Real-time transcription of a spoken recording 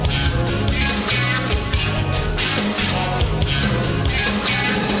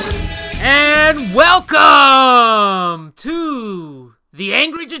Welcome to the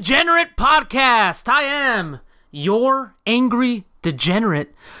Angry Degenerate Podcast. I am your Angry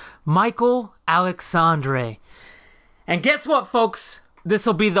Degenerate, Michael Alexandre. And guess what, folks? This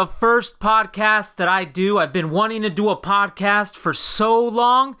will be the first podcast that I do. I've been wanting to do a podcast for so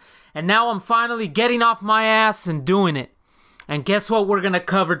long, and now I'm finally getting off my ass and doing it. And guess what we're going to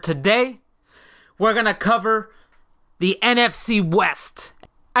cover today? We're going to cover the NFC West.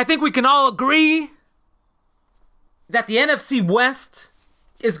 I think we can all agree that the NFC West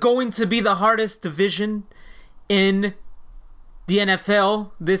is going to be the hardest division in the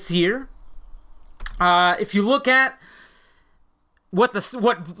NFL this year. If you look at what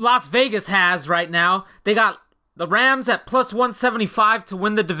Las Vegas has right now, they got the Rams at plus 175 to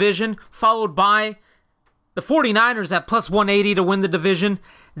win the division, followed by the 49ers at plus 180 to win the division.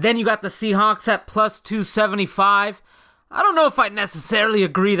 Then you got the Seahawks at plus 275. I don't know if I necessarily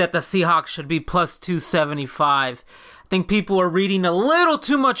agree that the Seahawks should be plus 275. I think people are reading a little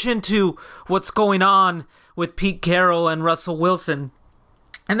too much into what's going on with Pete Carroll and Russell Wilson.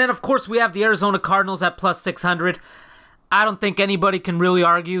 And then, of course, we have the Arizona Cardinals at plus 600. I don't think anybody can really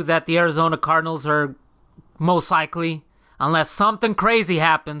argue that the Arizona Cardinals are most likely, unless something crazy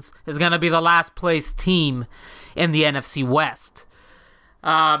happens, is going to be the last place team in the NFC West.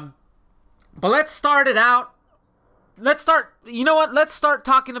 But let's start it out. Let's start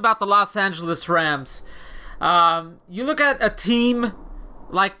talking about the Los Angeles Rams. You look at a team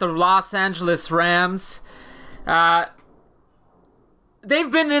like the Los Angeles Rams, they've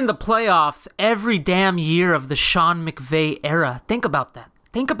been in the playoffs every damn year of the Sean McVay era. Think about that.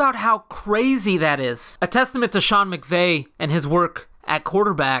 Think about how crazy that is. A testament to Sean McVay and his work at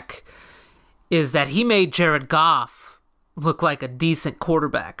quarterback is that he made Jared Goff look like a decent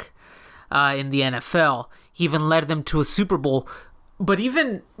quarterback in the NFL. He even led them to a Super Bowl. But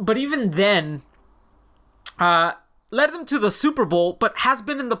even then, led them to the Super Bowl, but has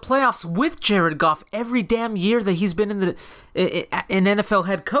been in the playoffs with Jared Goff every damn year that he's been an NFL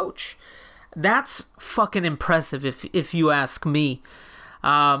head coach. That's fucking impressive, if you ask me.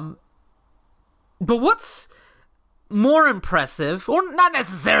 But what's more impressive, or not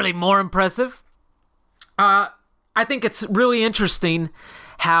necessarily more impressive, I think it's really interesting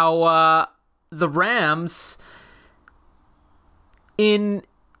how the Rams in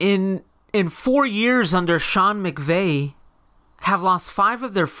 4 years under Sean McVay have lost 5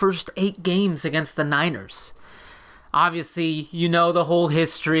 of their first 8 games against the Niners. Obviously, you know the whole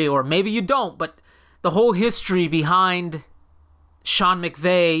history, or maybe you don't, but the whole history behind Sean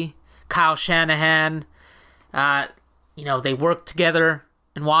McVay, Kyle Shanahan. They worked together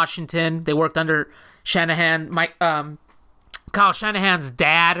in Washington. They worked under Shanahan, Kyle Shanahan's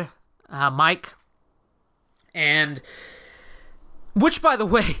dad, Mike. And which, by the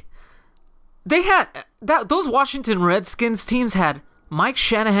way, they had those Washington Redskins teams had Mike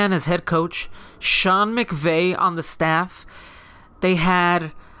Shanahan as head coach, Sean McVay on the staff. They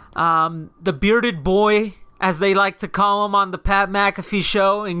had the bearded boy, as they like to call him on the Pat McAfee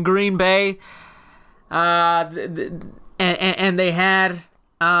show in Green Bay. And they had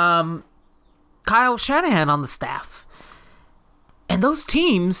Kyle Shanahan on the staff. And those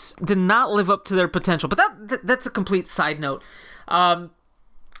teams did not live up to their potential. But that's a complete side note.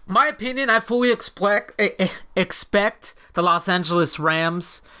 My opinion, I fully expect the Los Angeles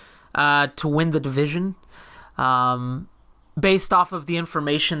Rams to win the division. Based off of the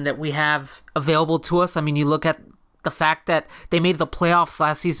information that we have available to us. I mean, you look at the fact that they made the playoffs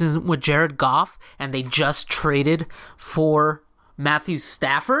last season with Jared Goff, and they just traded for Matthew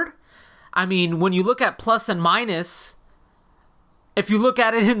Stafford. I mean, when you look at plus and minus, if you look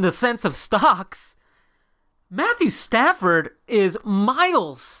at it in the sense of stocks, Matthew Stafford is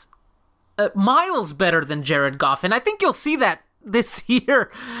miles better than Jared Goff, and I think you'll see that this year.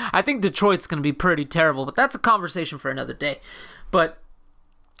 I think Detroit's going to be pretty terrible, but that's a conversation for another day. But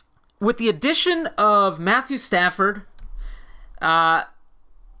with the addition of Matthew Stafford, they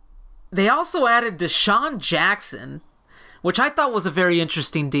also added Deshaun Jackson, which I thought was a very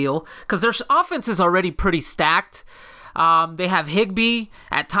interesting deal because their offense is already pretty stacked. They have Higbee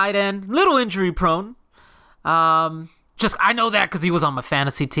at tight end, little injury prone. I know that because he was on my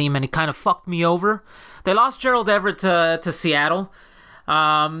fantasy team and he kind of fucked me over. They lost Gerald Everett to Seattle,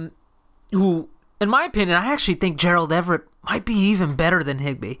 who, in my opinion, I actually think Gerald Everett might be even better than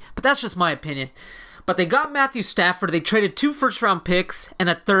Higbee, but that's just my opinion. But they got Matthew Stafford. They traded 2 first-round picks and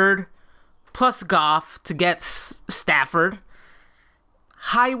a third plus Goff to get Stafford.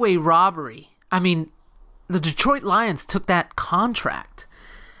 Highway robbery. I mean, the Detroit Lions took that contract.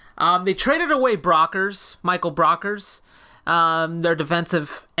 They traded away Michael Brockers, their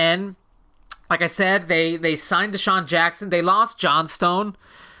defensive end. Like I said, they signed Deshaun Jackson. They lost Johnstone.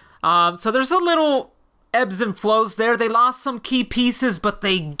 So there's a little ebbs and flows there. They lost some key pieces, but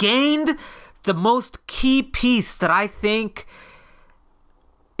they gained the most key piece that I think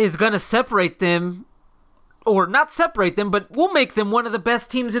is going to separate them, or not separate them, but will make them one of the best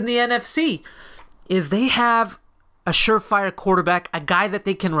teams in the NFC, is they have a surefire quarterback, a guy that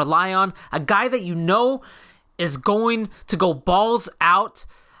they can rely on, a guy that you know is going to go balls out.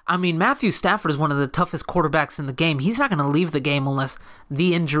 I mean, Matthew Stafford is one of the toughest quarterbacks in the game. He's not going to leave the game unless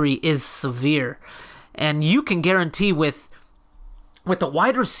the injury is severe. And you can guarantee with the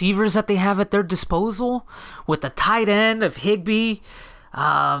wide receivers that they have at their disposal, with the tight end of Higbee,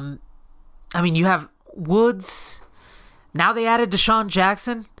 I mean, you have Woods. Now they added Deshaun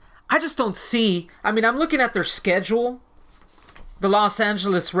Jackson. I just don't see. I mean, I'm looking at their schedule. The Los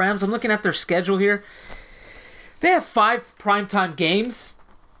Angeles Rams, I'm looking at their schedule here. They have 5 primetime games,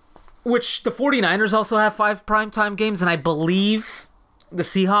 which the 49ers also have 5 primetime games, and I believe the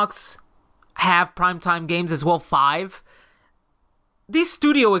Seahawks have primetime games as well, 5. These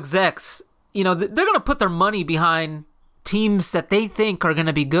studio execs, you know, they're going to put their money behind teams that they think are going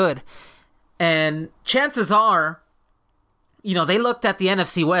to be good. And chances are, you know, they looked at the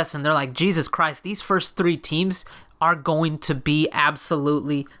NFC West and they're like, Jesus Christ, these first 3 teams are going to be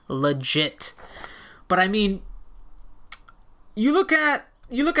absolutely legit. But I mean, you look at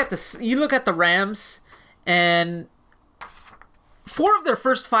the Rams, and 4 of their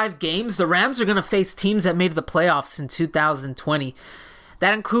first 5 games, the Rams are going to face teams that made the playoffs in 2020.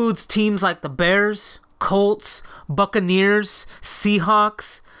 That includes teams like the Bears, Colts, Buccaneers,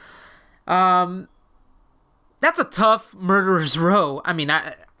 Seahawks. That's a tough murderer's row. I mean,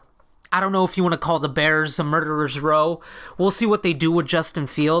 I don't know if you want to call the Bears a murderer's row. We'll see what they do with Justin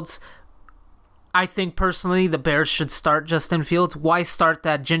Fields. I think personally the Bears should start Justin Fields. Why start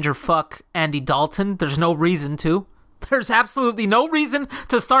that ginger fuck Andy Dalton? There's no reason to. There's absolutely no reason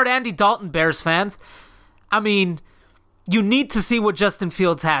to start Andy Dalton, Bears fans. I mean, you need to see what Justin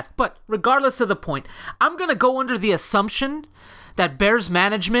Fields has. But regardless of the point, I'm going to go under the assumption that Bears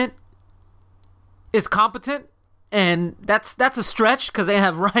management is competent. And that's a stretch because they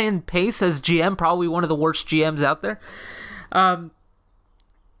have Ryan Pace as GM, probably one of the worst GMs out there.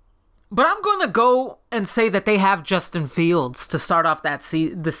 But I'm going to go and say that they have Justin Fields to start off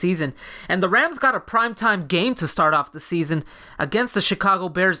the season. And the Rams got a primetime game to start off the season against the Chicago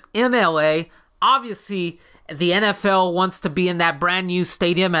Bears in LA. Obviously, the NFL wants to be in that brand new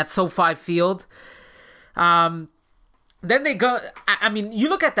stadium at SoFi Field. Then they go, I mean, you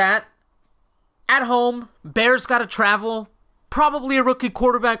look at that. At home, Bears got to travel. Probably a rookie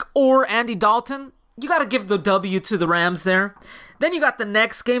quarterback or Andy Dalton. You got to give the W to the Rams there. Then you got the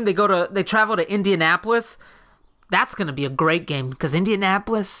next game. They travel to Indianapolis. That's going to be a great game because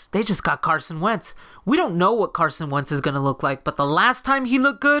Indianapolis, they just got Carson Wentz. We don't know what Carson Wentz is going to look like, but the last time he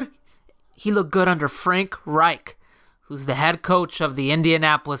looked good under Frank Reich, who's the head coach of the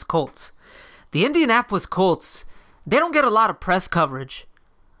Indianapolis Colts. The Indianapolis Colts, they don't get a lot of press coverage,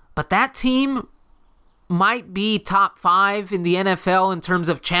 but that team might be top 5 in the NFL in terms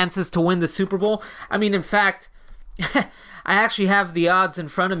of chances to win the Super Bowl. I mean, in fact, I actually have the odds in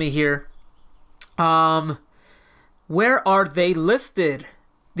front of me here. Where are they listed?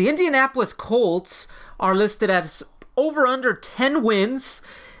 The Indianapolis Colts are listed as over under 10 wins.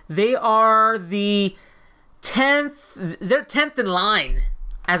 They are the 10th. They're 10th in line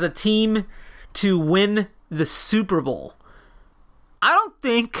as a team to win the Super Bowl. I don't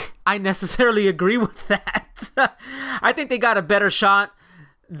think I necessarily agree with that. I think they got a better shot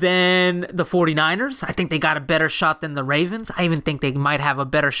than the 49ers. I think they got a better shot than the Ravens. I even think they might have a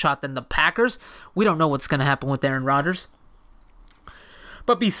better shot than the Packers. We don't know what's going to happen with Aaron Rodgers.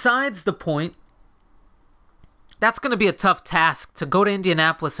 But besides the point, that's going to be a tough task to go to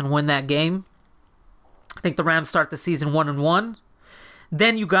Indianapolis and win that game. I think the Rams start the season 1-1.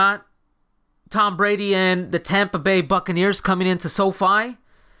 Then you got Tom Brady and the Tampa Bay Buccaneers coming into SoFi.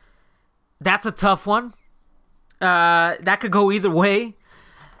 That's a tough one. That could go either way.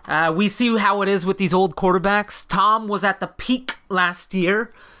 We see how it is with these old quarterbacks. Tom was at the peak last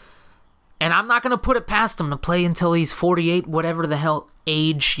year, and I'm not going to put it past him to play until he's 48, whatever the hell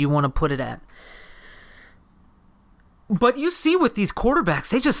age you want to put it at. But you see with these quarterbacks,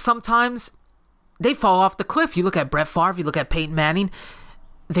 they just sometimes, they fall off the cliff. You look at Brett Favre, you look at Peyton Manning.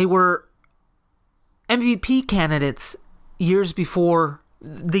 They were MVP candidates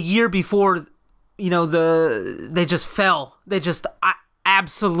the year before, you know, they just fell. They just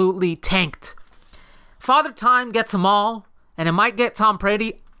absolutely tanked. Father Time gets them all, and it might get Tom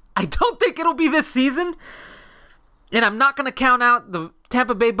Brady. I don't think it'll be this season, and I'm not going to count out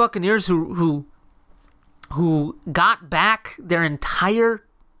Tampa Bay Buccaneers who got back their entire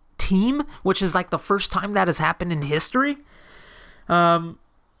team, which is like the first time that has happened in history. So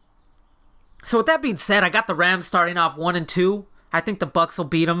with that being said, I got the Rams starting off 1-2. I think the Bucs will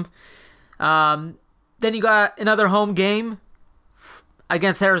beat them. Then you got another home game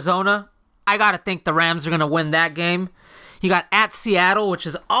against Arizona. I got to think the Rams are going to win that game. You got at Seattle, which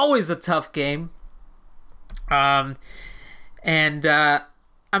is always a tough game. I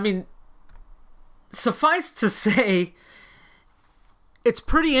mean, suffice to say, it's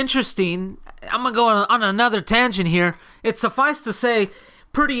pretty interesting. I'm going to go on another tangent here. It's suffice to say,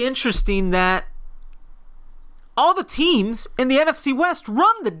 pretty interesting that all the teams in the NFC West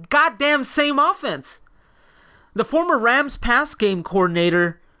run the goddamn same offense. The former Rams pass game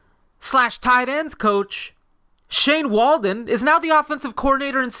coordinator / tight ends coach, Shane Walden, is now the offensive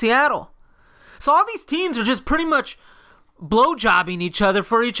coordinator in Seattle. So all these teams are just pretty much blowjobbing each other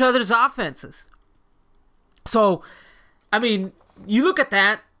for each other's offenses. So, I mean, you look at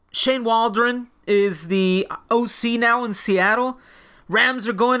that. Shane Waldron is the OC now in Seattle. Rams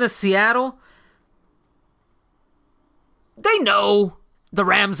are going to Seattle. They know the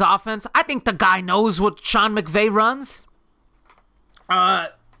Rams offense. I think the guy knows what Sean McVay runs. I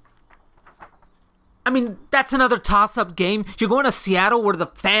mean, that's another toss-up game. You're going to Seattle where the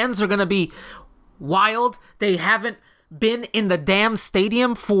fans are going to be wild. They haven't been in the damn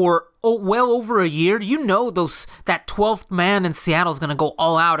stadium for well over a year. You know that 12th man in Seattle is going to go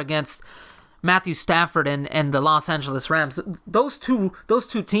all out against Matthew Stafford and the Los Angeles Rams. Those two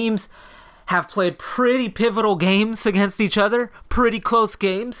teams have played pretty pivotal games against each other, pretty close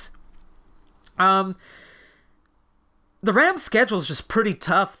games. The Rams' schedule is just pretty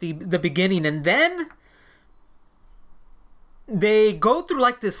tough, the beginning, and then they go through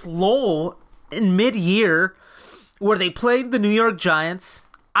like this lull in mid-year where they played the New York Giants.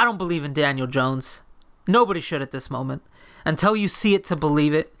 I don't believe in Daniel Jones. Nobody should at this moment. Until you see it to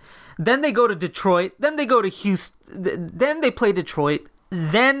believe it. Then they go to Detroit. Then they go to Houston. Then they play Detroit.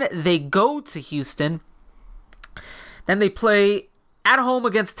 Then they go to Houston. Then they play at home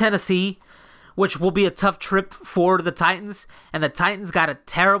against Tennessee, which will be a tough trip for the Titans. And the Titans got a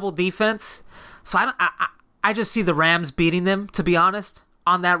terrible defense. So I just see the Rams beating them, to be honest,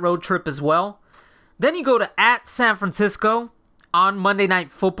 on that road trip as well. Then you go to at San Francisco on Monday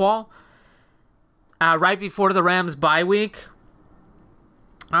Night Football, right before the Rams bye week.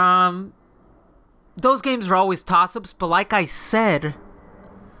 Those games are always toss-ups, but like I said,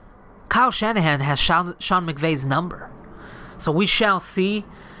 Kyle Shanahan has Sean McVay's number. So we shall see.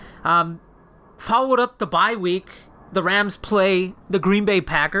 Followed up the bye week, the Rams play the Green Bay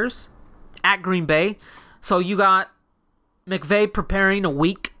Packers at Green Bay. So you got McVay preparing a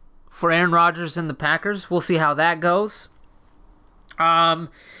week for Aaron Rodgers and the Packers. We'll see how that goes. Then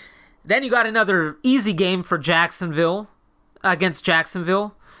you got another easy game for Jacksonville, against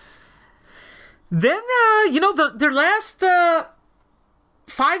Jacksonville. Then, their last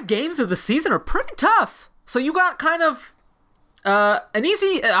 5 games of the season are pretty tough. So you got kind of a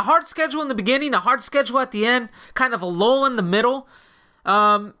hard schedule in the beginning, a hard schedule at the end, kind of a lull in the middle.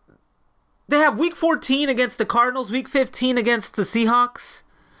 They have Week 14 against the Cardinals, Week 15 against the Seahawks,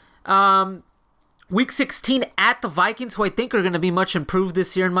 Week 16 at the Vikings, who I think are going to be much improved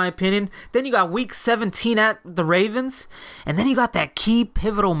this year, in my opinion. Then you got Week 17 at the Ravens. And then you got that key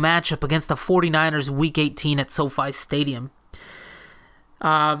pivotal matchup against the 49ers Week 18 at SoFi Stadium.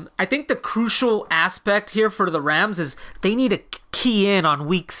 I think the crucial aspect here for the Rams is they need to key in on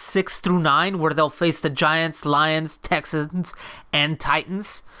Week 6 through 9, where they'll face the Giants, Lions, Texans, and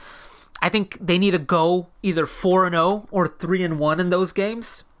Titans. I think they need to go either 4-0 or 3-1 in those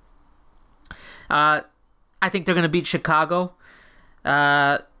games. I think they're going to beat Chicago.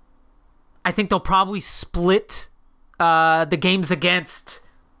 I think they'll probably split the games against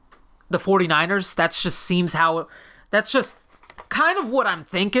the 49ers. That's just kind of what I'm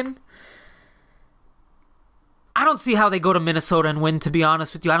thinking. I don't see how they go to Minnesota and win, to be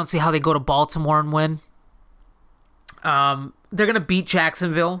honest with you. I don't see how they go to Baltimore and win. They're going to beat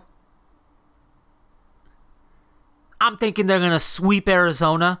Jacksonville. I'm thinking they're going to sweep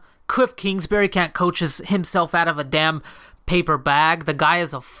Arizona. Cliff Kingsbury can't coach himself out of a damn paper bag. The guy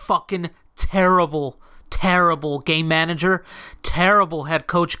is a fucking terrible, terrible game manager. Terrible head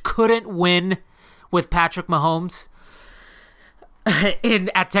coach. Couldn't win with Patrick Mahomes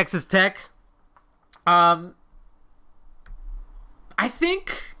at Texas Tech. I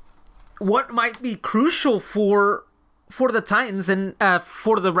think what might be crucial for the Titans and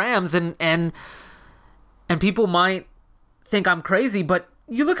for the Rams and people might think I'm crazy, but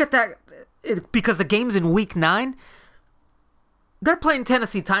you look at that, because the game's in Week 9, they're playing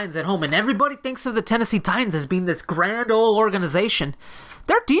Tennessee Titans at home, and everybody thinks of the Tennessee Titans as being this grand old organization.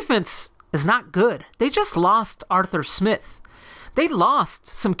 Their defense is not good. They just lost Arthur Smith. They lost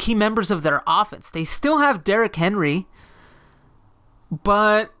some key members of their offense. They still have Derrick Henry,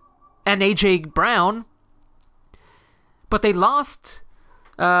 and A.J. Brown, but they lost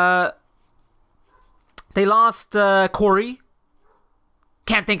Corey.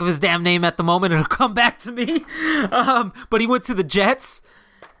 Can't think of his damn name at the moment. It'll come back to me. But he went to the Jets.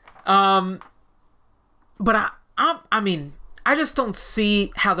 But I mean, I just don't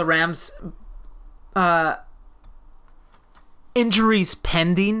see how the Rams, injuries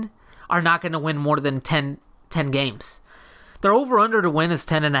pending, are not going to win more than 10 games. Their over-under to win is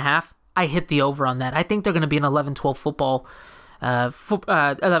 10.5. I hit the over on that. I think they're going to be an 11-12 football,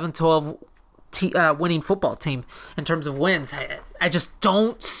 11-12 winning football team in terms of wins. I just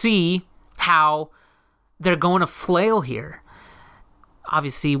don't see how they're going to flail here.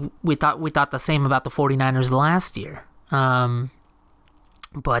 Obviously, we thought the same about the 49ers last year. But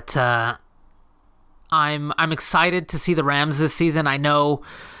I'm excited to see the Rams this season. I know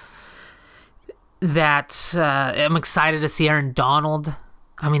that I'm excited to see Aaron Donald.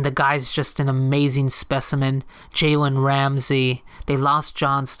 I mean, the guy's just an amazing specimen. Jalen Ramsey. They lost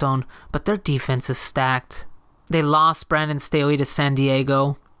Johnstone, but their defense is stacked. They lost Brandon Staley to San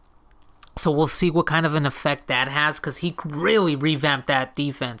Diego. So we'll see what kind of an effect that has, because he really revamped that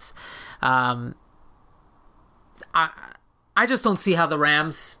defense. I just don't see how the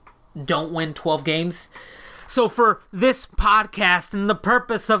Rams don't win 12 games. So for this podcast and the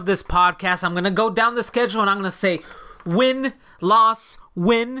purpose of this podcast, I'm going to go down the schedule and I'm going to say win, loss,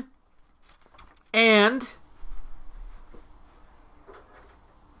 win. And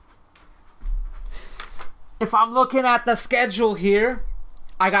if I'm looking at the schedule here,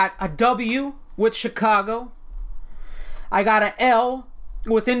 I got a W with Chicago. I got an L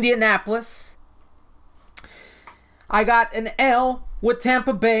with Indianapolis. I got an L with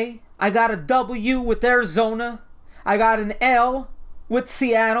Tampa Bay. I got a W with Arizona. I got an L with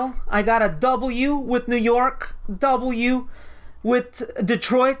Seattle. I got a W with New York. W with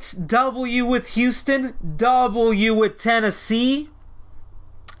Detroit. W with Houston. W with Tennessee.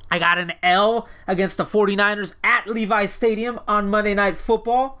 I got an L against the 49ers at Levi Stadium on Monday Night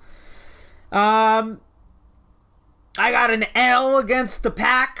Football. I got an L against the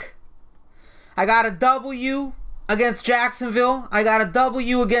Pack. I got a W against Jacksonville. I got a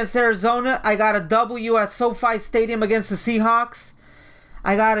W against Arizona. I got a W at SoFi Stadium against the Seahawks.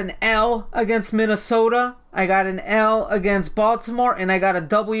 I got an L against Minnesota. I got an L against Baltimore. And I got a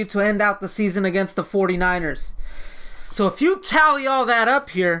W to end out the season against the 49ers. So if you tally all that up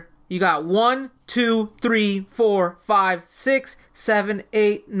here, you got 1, 2, 3, 4, 5, 6, 7,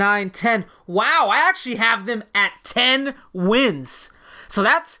 8, 9, 10. Wow, I actually have them at 10 wins. So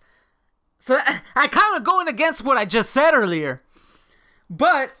I kind of going against what I just said earlier.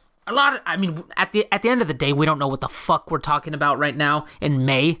 But at the end of the day, we don't know what the fuck we're talking about right now in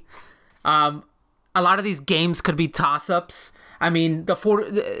May. A lot of these games could be toss-ups. I mean,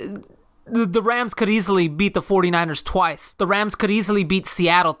 the Rams could easily beat the 49ers twice. The Rams could easily beat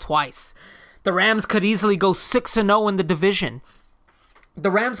Seattle twice. The Rams could easily go 6-0 in the division.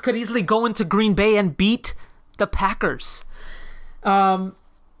 The Rams could easily go into Green Bay and beat the Packers. So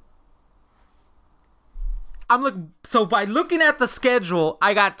by looking at the schedule,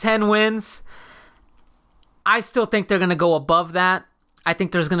 I got 10 wins. I still think they're going to go above that. I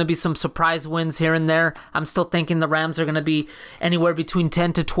think there's going to be some surprise wins here and there. I'm still thinking the Rams are going to be anywhere between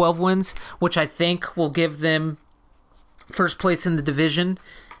 10 to 12 wins, which I think will give them first place in the division.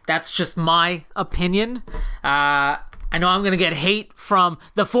 That's just my opinion. I know I'm going to get hate from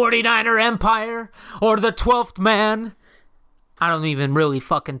the 49er Empire or the 12th man. I don't even really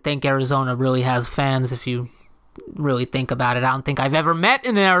fucking think Arizona really has fans if you really think about it. I don't think I've ever met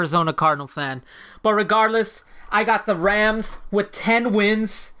an Arizona Cardinal fan. But regardless, I got the Rams with 10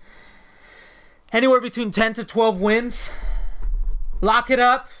 wins. Anywhere between 10 to 12 wins. Lock it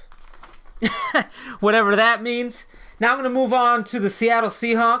up. Whatever that means. Now I'm going to move on to the Seattle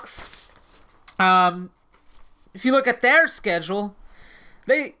Seahawks. If you look at their schedule,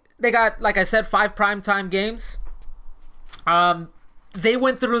 they got, like I said, 5 primetime games. They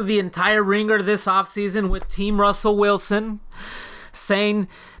went through the entire ringer this offseason with Team Russell Wilson saying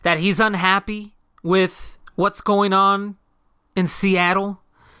that he's unhappy with what's going on in Seattle.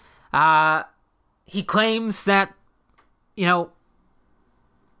 He claims that,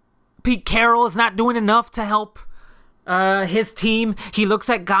 Pete Carroll is not doing enough to help his team. He looks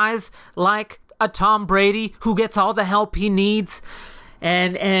at guys like a Tom Brady who gets all the help he needs,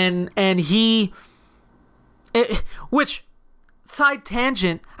 which side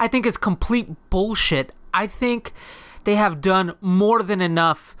tangent, I think, is complete bullshit. I think they have done more than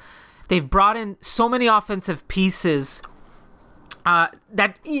enough. They've brought in so many offensive pieces and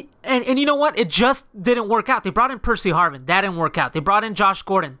you know what? It just didn't work out. They brought in Percy Harvin. That didn't work out. They brought in Josh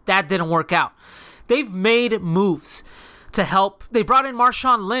Gordon. That didn't work out. They've made moves to help. They brought in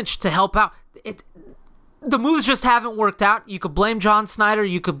Marshawn Lynch to help out. The moves just haven't worked out. You could blame John Snyder.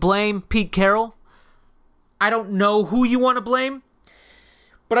 You could blame Pete Carroll. I don't know who you want to blame.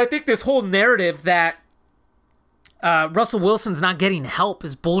 But I think this whole narrative that Russell Wilson's not getting help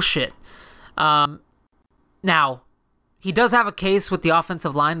is bullshit. Now, he does have a case with the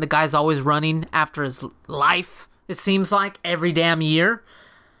offensive line. The guy's always running after his life, it seems like, every damn year.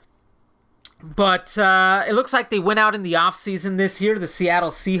 But it looks like they went out in the offseason this year, the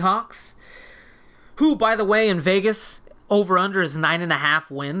Seattle Seahawks, who, by the way, in Vegas, over-under is 9.5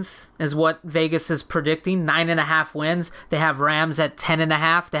 wins, is what Vegas is predicting. 9.5 wins. They have Rams at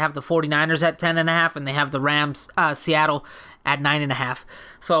 10.5. They have the 49ers at 10.5, and they have the Rams, Seattle, at 9.5.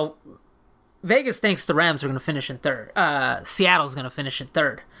 So Vegas thinks the Rams are going to finish in third. Seattle's going to finish in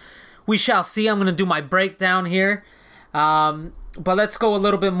third. We shall see. I'm going to do my breakdown here. But let's go a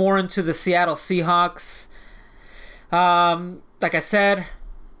little bit more into the Seattle Seahawks. Like I said,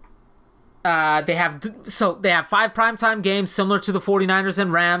 they have 5 primetime games similar to the 49ers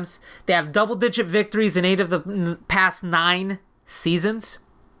and Rams. They have double-digit victories in 8 of the past 9 seasons.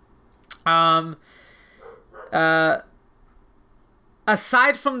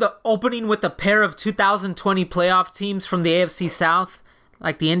 Aside from the opening with a pair of 2020 playoff teams from the AFC South,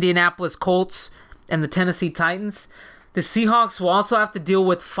 like the Indianapolis Colts and the Tennessee Titans, the Seahawks will also have to deal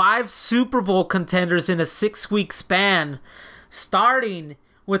with 5 Super Bowl contenders in a 6-week span, starting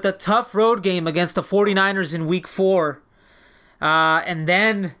with a tough road game against the 49ers in Week 4. And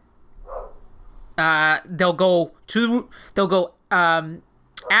then they'll go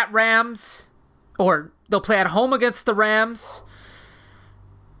at Rams, or they'll play at home against the Rams.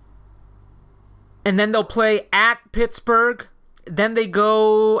 And then they'll play at Pittsburgh. Then they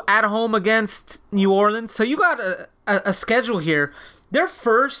go at home against New Orleans. So you got a schedule here. Their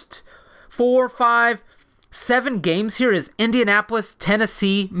first 4, 5, 7 games here is Indianapolis,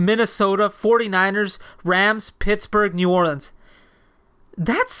 Tennessee, Minnesota, 49ers, Rams, Pittsburgh, New Orleans.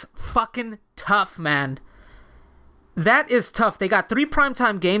 That's fucking tough, man. That is tough. They got 3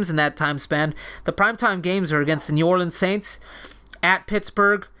 primetime games in that time span. The primetime games are against the New Orleans Saints, at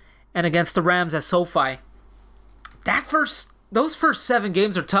Pittsburgh, and against the Rams at SoFi. Those first 7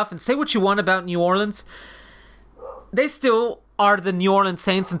 games are tough, and say what you want about New Orleans, they still are the New Orleans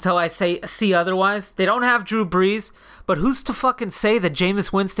Saints until I see otherwise. They don't have Drew Brees, but who's to fucking say that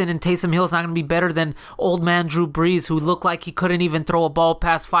Jameis Winston and Taysom Hill is not going to be better than old man Drew Brees, who looked like he couldn't even throw a ball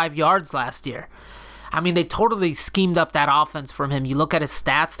past 5 yards last year? I mean, they totally schemed up that offense from him. You look at his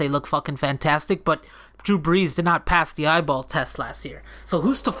stats, they look fucking fantastic, but Drew Brees did not pass the eyeball test last year. So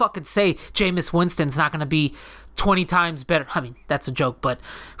who's to fucking say Jameis Winston's not going to be 20 times better? I mean, that's a joke, but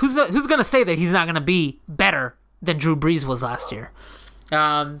who's going to say that he's not going to be better than Drew Brees was last year?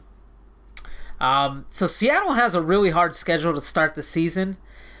 So Seattle has a really hard schedule to start the season.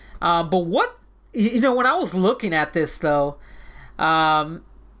 But when I was looking at this, though,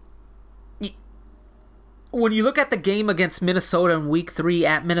 when you look at the game against Minnesota in Week 3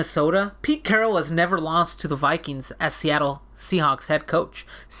 at Minnesota, Pete Carroll has never lost to the Vikings as Seattle Seahawks head coach.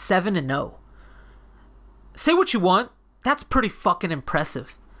 7-0. Say what you want, that's pretty fucking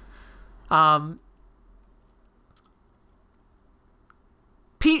impressive.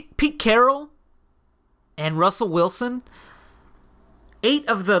 Pete Carroll and Russell Wilson, 8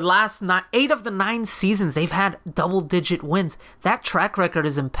 of the 9 seasons, they've had double-digit wins. That track record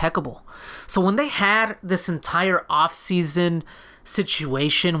is impeccable. So when they had this entire offseason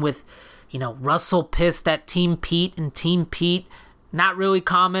situation with, Russell pissed at Team Pete and Team Pete not really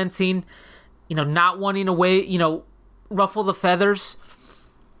commenting, not wanting to ruffle the feathers.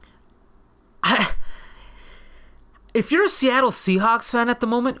 If you're a Seattle Seahawks fan at the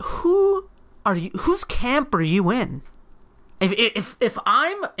moment, whose camp are you in? If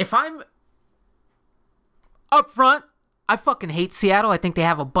I'm up front, I fucking hate Seattle. I think they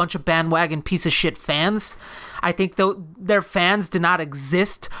have a bunch of bandwagon piece of shit fans. I think their fans did not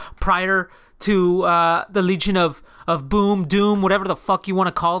exist prior to the Legion of Boom, Doom, whatever the fuck you want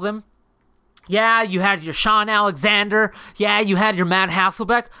to call them. Yeah, you had your Sean Alexander. Yeah, you had your Matt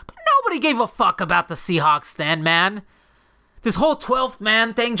Hasselbeck. But nobody gave a fuck about the Seahawks then, man. This whole 12th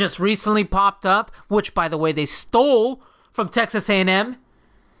man thing just recently popped up, which, by the way, they stole from Texas A&M.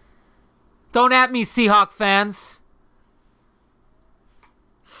 Don't at me, Seahawk fans.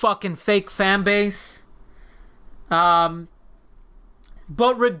 Fucking fake fan base.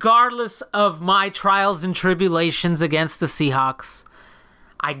 But regardless of my trials and tribulations against the Seahawks,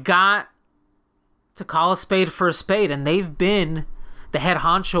 I got to call a spade for a spade, and they've been the head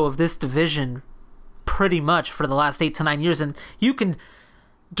honcho of this division pretty much for the last 8 to 9 years. And you can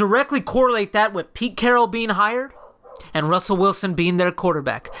directly correlate that with Pete Carroll being hired and Russell Wilson being their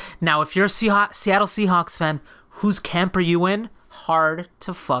quarterback. Now, if you're a Seattle Seahawks fan, whose camp are you in? Hard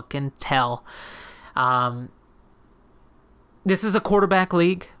to fucking tell. This is a quarterback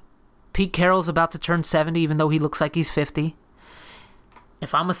league. Pete Carroll's about to turn 70, even though he looks like he's 50.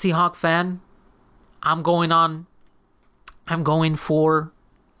 If I'm a Seahawk fan, I'm going for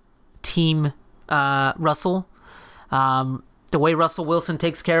Team Russell. The way Russell Wilson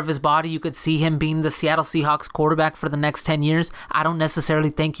takes care of his body, you could see him being the Seattle Seahawks quarterback for the next 10 years. I don't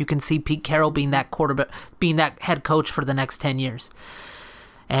necessarily think you can see Pete Carroll being that quarterback, being that head coach for the next 10 years.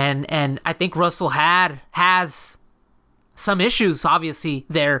 And I think Russell has some issues, obviously,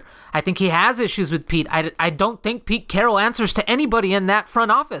 there. I think he has issues with Pete. I don't think Pete Carroll answers to anybody in that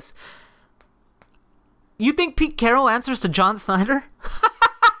front office. You think Pete Carroll answers to John Snyder?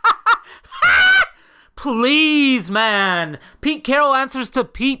 Please, man. Pete Carroll answers to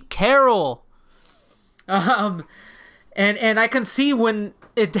Pete Carroll. And I can see when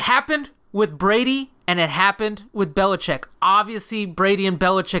it happened with Brady and it happened with Belichick. Obviously, Brady and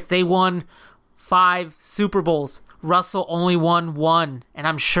Belichick, they won 5 Super Bowls. Russell only won 1, and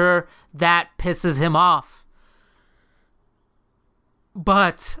I'm sure that pisses him off.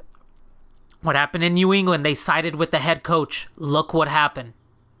 But what happened in New England? They sided with the head coach. Look what happened.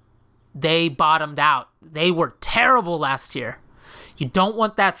 They bottomed out. They were terrible last year. You don't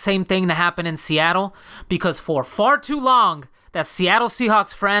want that same thing to happen in Seattle, because for far too long, that Seattle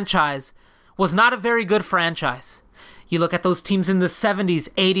Seahawks franchise was not a very good franchise. You look at those teams in the 70s,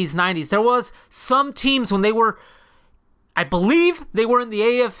 80s, 90s. There was some teams when they were, I believe they were in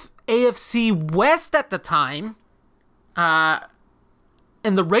the AFC West at the time,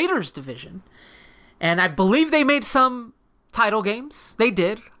 in the Raiders division. And I believe they made some title games. They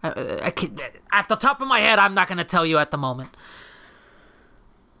did. Off the top of my head, I'm not going to tell you at the moment.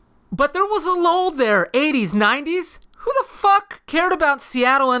 But there was a lull there, 80s, 90s. Who the fuck cared about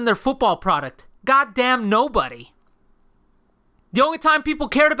Seattle and their football product? Goddamn nobody. The only time people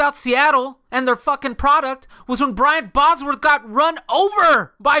cared about Seattle and their fucking product was when Brian Bosworth got run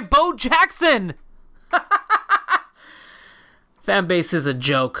over by Bo Jackson. Fan base is a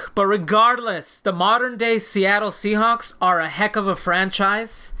joke. But regardless, the modern day Seattle Seahawks are a heck of a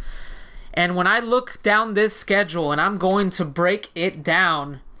franchise. And when I look down this schedule, and I'm going to break it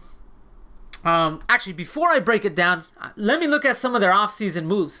down. Actually, before I break it down, let me look at some of their offseason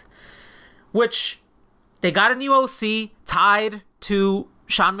moves. Which, they got a new OC, tied to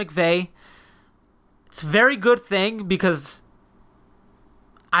Sean McVay. It's a very good thing, because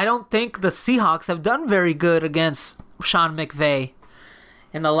I don't think the Seahawks have done very good against Sean McVay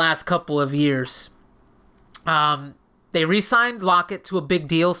in the last couple of years. They re-signed Lockett to a big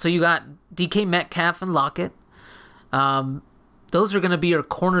deal, so you got DK Metcalf and Lockett. Those are going to be your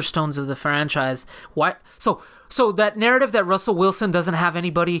cornerstones of the franchise. Why? So that narrative that Russell Wilson doesn't have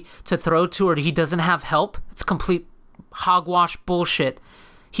anybody to throw to, or he doesn't have help, it's complete hogwash bullshit.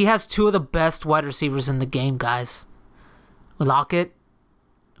 He has 2 of the best wide receivers in the game, guys. Lockett,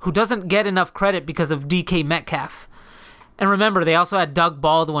 who doesn't get enough credit because of DK Metcalf. And remember, they also had Doug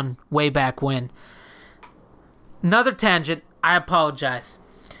Baldwin way back when. Another tangent, I apologize.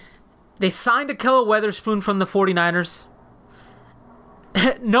 They signed Ahkello Witherspoon from the 49ers.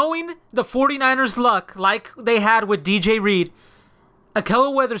 Knowing the 49ers' luck, like they had with DJ Reed,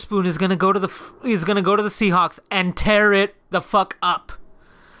 Ahkello Witherspoon is gonna go to the Seahawks and tear it the fuck up.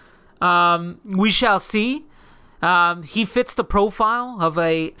 We shall see. He fits the profile of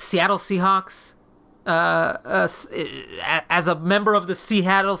a Seattle Seahawks. As a member of the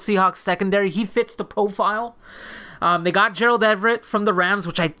Seattle Seahawks secondary, he fits the profile. They got Gerald Everett from the Rams,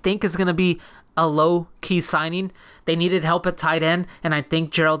 which I think is going to be a low-key signing. They needed help at tight end, and I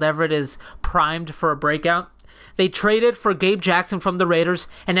think Gerald Everett is primed for a breakout. They traded for Gabe Jackson from the Raiders,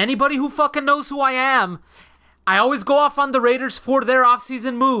 and anybody who fucking knows who I am, I always go off on the Raiders for their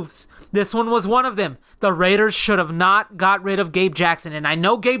offseason moves. This one was one of them. The Raiders should have not got rid of Gabe Jackson, and I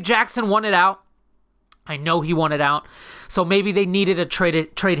know Gabe Jackson wanted out. I know he wanted out, so maybe they needed to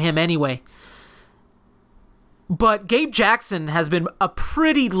trade him anyway. But Gabe Jackson has been a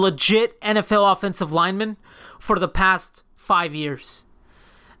pretty legit NFL offensive lineman for the past 5 years.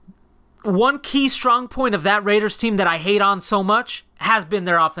 One key strong point of that Raiders team that I hate on so much has been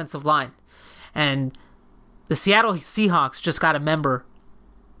their offensive line. And the Seattle Seahawks just got a member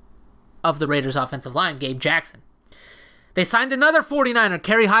of the Raiders offensive line, Gabe Jackson. They signed another 49er,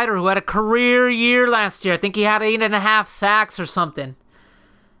 Kerry Hyder, who had a career year last year. I think he had 8.5 sacks or something.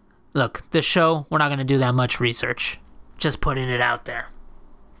 Look, this show, we're not going to do that much research. Just putting it out there.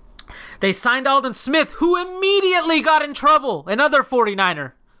 They signed Aldon Smith, who immediately got in trouble. Another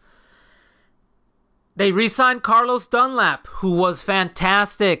 49er. They re-signed Carlos Dunlap, who was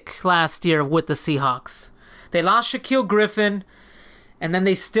fantastic last year with the Seahawks. They lost Shaquille Griffin, and then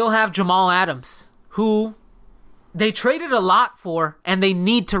they still have Jamal Adams, who they traded a lot for, and they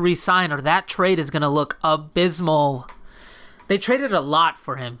need to re-sign, or that trade is going to look abysmal. They traded a lot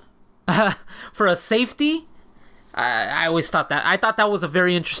for him. For a safety, I always thought that. I thought that was a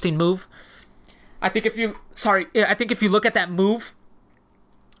very interesting move. I think if you look at that move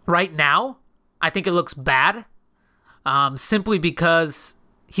right now, I think it looks bad. Simply because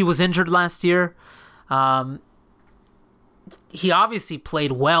he was injured last year. He obviously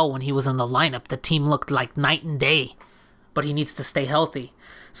played well when he was in the lineup. The team looked like night and day, but he needs to stay healthy.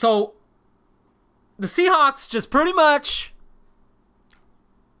 So the Seahawks just pretty much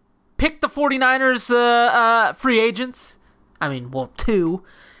picked the 49ers free agents. I mean, well, two.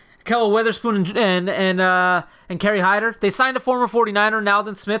 Kel Witherspoon and Kerry Hyder. They signed a former 49er,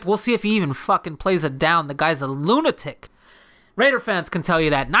 Aldon Smith. We'll see if he even fucking plays it down. The guy's a lunatic. Raider fans can tell you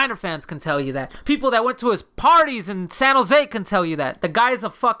that. Niner fans can tell you that. People that went to his parties in San Jose can tell you that. The guy's a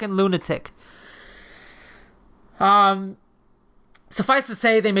fucking lunatic. Suffice to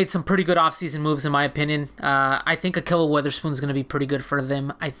say, they made some pretty good offseason moves, in my opinion. I think Ahkello Witherspoon's going to be pretty good for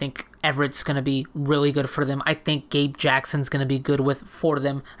them. I think Everett's going to be really good for them. I think Gabe Jackson's going to be good for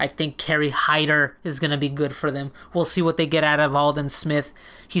them. I think Kerry Hyder is going to be good for them. We'll see what they get out of Aldon Smith.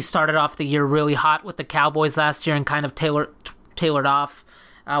 He started off the year really hot with the Cowboys last year and kind of tailored off.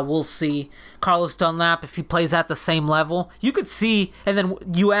 We'll see. Carlos Dunlap, if he plays at the same level, you could see, and then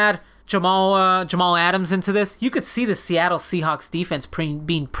you add Jamal Adams into this, you could see the Seattle Seahawks defense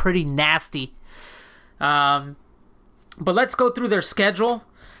being pretty nasty. But let's go through their schedule.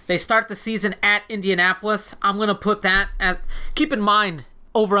 They start the season at Indianapolis. I'm going to put that at... Keep in mind,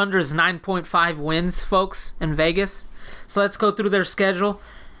 over-under is 9.5 wins, folks, in Vegas. So let's go through their schedule.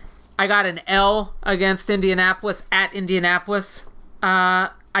 I got an L against Indianapolis at Indianapolis.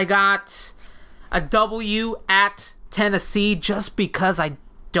 I got a W at Tennessee just because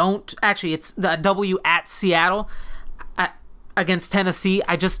it's the W at Seattle against Tennessee.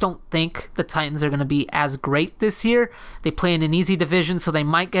 I just don't think the Titans are going to be as great this year. They play in an easy division, so they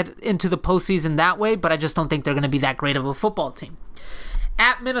might get into the postseason that way, but I just don't think they're going to be that great of a football team.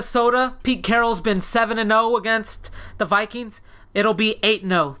 At Minnesota, Pete Carroll's been 7-0 against the Vikings. It'll be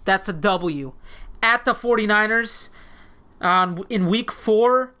 8-0. That's a W. At the 49ers, in week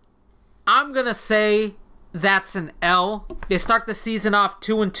 4, I'm going to say that's an L. They start the season off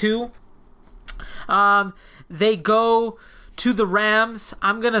 2-2. They go to the Rams.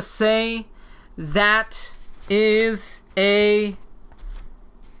 I'm going to say that is a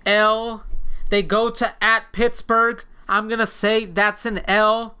L. They go to at Pittsburgh. I'm going to say that's an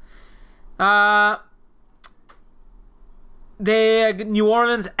L. New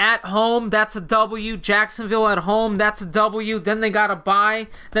Orleans at home, that's a W. Jacksonville at home, that's a W. Then they got a bye.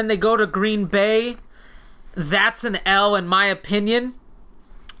 Then they go to Green Bay. That's an L in my opinion.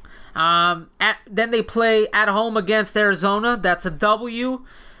 Then they play at home against Arizona. That's a W.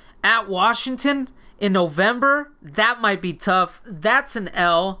 At Washington in November. That might be tough. That's an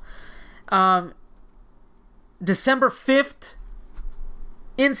L. December 5th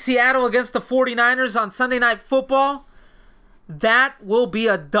in Seattle against the 49ers on Sunday Night Football. That will be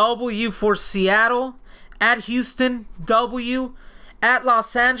a W for Seattle. At Houston, W. At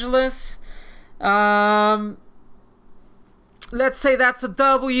Los Angeles, let's say that's a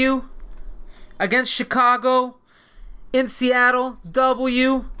W. Against Chicago, in Seattle,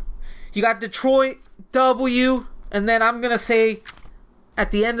 W. You got Detroit, W. And then I'm going to say at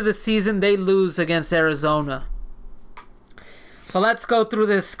the end of the season, they lose against Arizona. So let's go through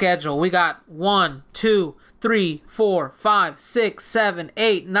this schedule. We got 1, 2, 3, 4, 5, 6, 7,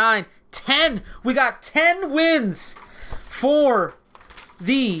 8, 9, 10. We got 10 wins for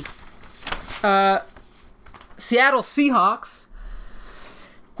the Seattle Seahawks,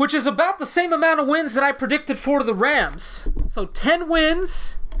 which is about the same amount of wins that I predicted for the Rams. So 10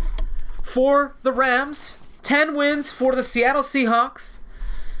 wins for the Rams, 10 wins for the Seattle Seahawks.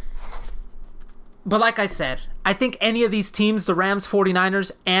 But like I said, I think any of these teams, the Rams,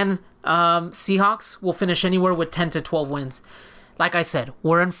 49ers, and Seahawks, will finish anywhere with 10 to 12 wins. Like I said,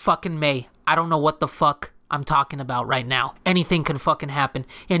 we're in fucking May. I don't know what the fuck I'm talking about right now. Anything can fucking happen.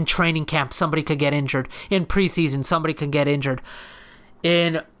 In training camp, somebody could get injured. In preseason, somebody could get injured.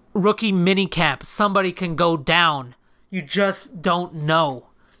 In rookie mini camp, somebody can go down. You just don't know.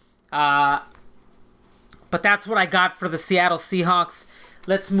 But that's what I got for the Seattle Seahawks.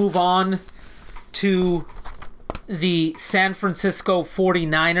 Let's move on to the San Francisco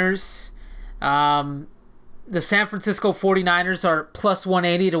 49ers. The San Francisco 49ers are plus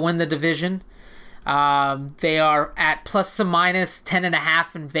 180 to win the division. They are at plus or minus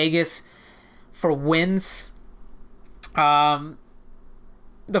 10.5 in Vegas for wins. The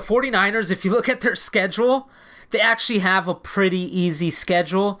 49ers, if you look at their schedule, they actually have a pretty easy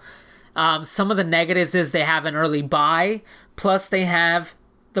schedule. Some of the negatives is they have an early bye, plus they have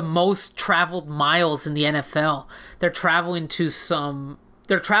the most traveled miles in the NFL. They're traveling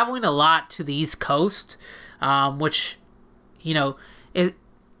a lot to the East Coast, which, you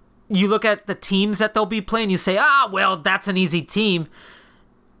look at the teams that they'll be playing, you say, well, that's an easy team.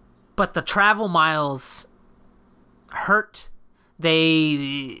 But the travel miles hurt.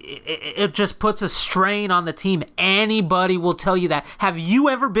 It just puts a strain on the team. Anybody will tell you that. Have you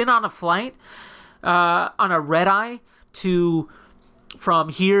ever been on a flight, on a red eye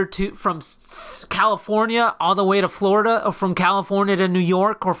from California all the way to Florida, or from California to New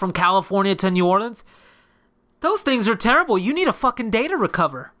York, or from California to New Orleans? Those things are terrible. You need a fucking day to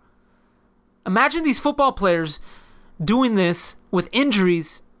recover. Imagine these football players doing this with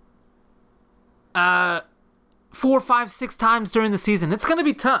injuries 4, 5, 6 times during the season. It's going to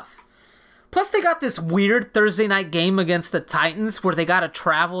be tough. Plus, they got this weird Thursday night game against the Titans where they got to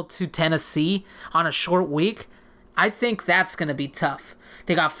travel to Tennessee on a short week. I think that's going to be tough.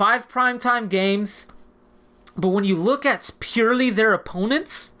 They got 5 primetime games, but when you look at purely their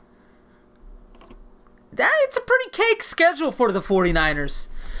opponents, it's a pretty cake schedule for the 49ers.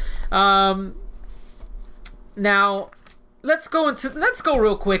 Now, let's go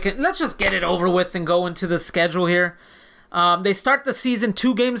real quick and let's just get it over with and go into the schedule here. They start the season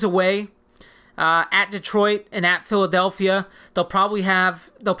 2 games away, at Detroit and at Philadelphia. They'll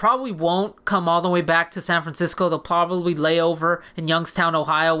probably won't come all the way back to San Francisco. They'll probably lay over in Youngstown,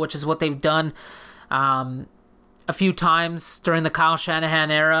 Ohio, which is what they've done a few times during the Kyle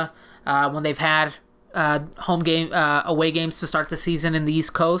Shanahan era, when they've had away games to start the season in the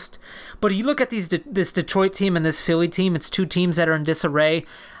East Coast. But you look at this Detroit team and this Philly team, it's 2 teams that are in disarray.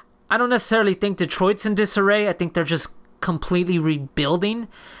 I don't necessarily think Detroit's in disarray. I think they're just completely rebuilding.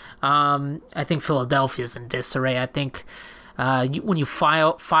 I think Philadelphia's in disarray. I think when you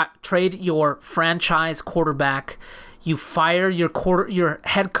trade your franchise quarterback, you fire your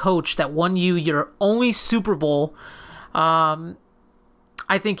head coach that won you your only Super Bowl.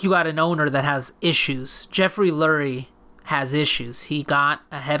 I think you got an owner that has issues. Jeffrey Lurie has issues. He got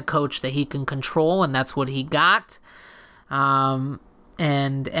a head coach that he can control, and that's what he got. And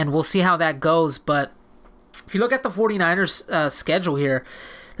we'll see how that goes. But if you look at the 49ers' schedule here,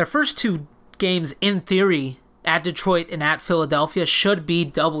 their first 2 games, in theory, at Detroit and at Philadelphia, should be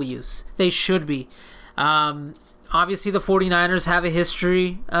W's. They should be. Obviously, the 49ers have a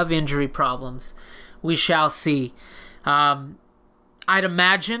history of injury problems. We shall see. I'd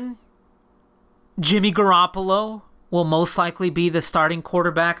imagine Jimmy Garoppolo will most likely be the starting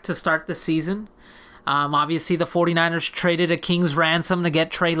quarterback to start the season. Obviously, the 49ers traded a king's ransom to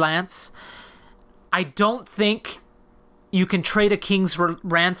get Trey Lance. I don't think you can trade a king's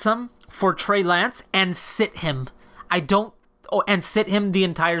ransom for Trey Lance and sit him. And sit him the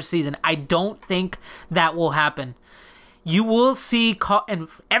entire season. I don't think that will happen. You will see, and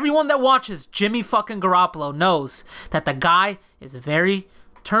everyone that watches Jimmy fucking Garoppolo knows that the guy is very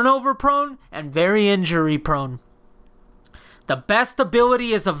turnover prone and very injury prone. The best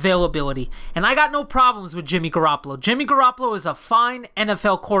ability is availability, and I got no problems with Jimmy Garoppolo. Jimmy Garoppolo is a fine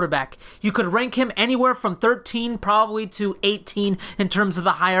NFL quarterback. You could rank him anywhere from 13 probably to 18 in terms of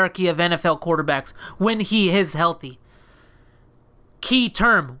the hierarchy of NFL quarterbacks when he is healthy. Key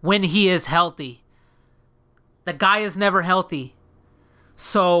term, when he is healthy. The guy is never healthy.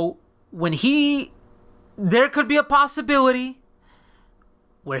 So there could be a possibility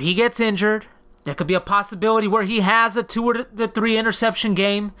where he gets injured. There could be a possibility where he has a 2 or 3 interception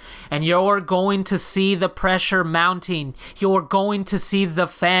game, and you're going to see the pressure mounting. You're going to see the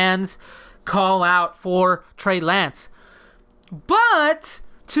fans call out for Trey Lance. But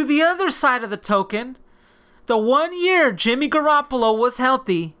to the other side of the token, the 1 year Jimmy Garoppolo was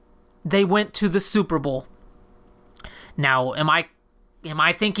healthy, they went to the Super Bowl. Now, am I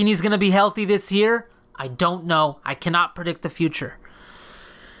thinking he's going to be healthy this year? I don't know. I cannot predict the future.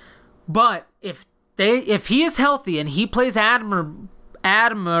 But if he is healthy and he plays admirably,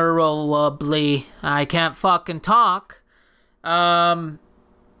 I can't fucking talk, you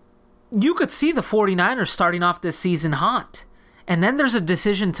could see the 49ers starting off this season hot. And then there's a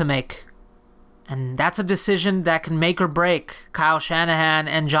decision to make. And that's a decision that can make or break Kyle Shanahan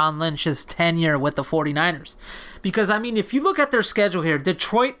and John Lynch's tenure with the 49ers. Because, I mean, if you look at their schedule here,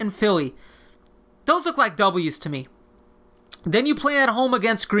 Detroit and Philly, those look like W's to me. Then you play at home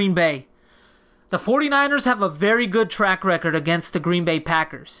against Green Bay. The 49ers have a very good track record against the Green Bay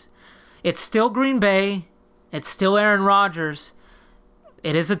Packers. It's still Green Bay. It's still Aaron Rodgers.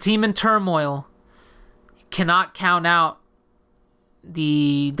 It is a team in turmoil. You cannot count out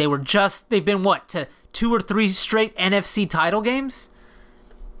they've been to 2 or 3 straight NFC title games?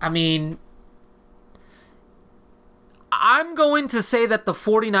 I mean, I'm going to say that the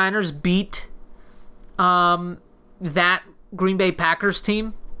 49ers beat that Green Bay Packers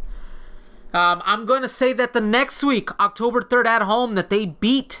team. I'm going to say that the next week, October 3rd at home, that they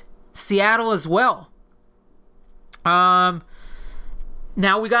beat Seattle as well. Now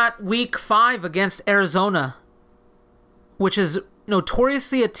we got week 5 against Arizona, which is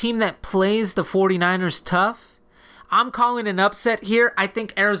notoriously a team that plays the 49ers tough. I'm calling an upset here. I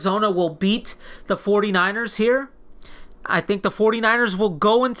think Arizona will beat the 49ers here. I think the 49ers will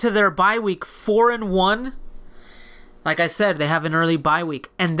go into their bye week 4-1. Like I said, they have an early bye week.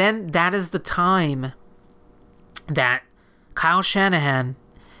 And then that is the time that Kyle Shanahan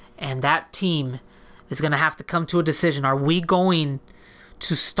and that team is going to have to come to a decision. Are we going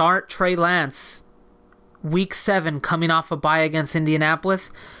to start Trey Lance Week 7 coming off a bye against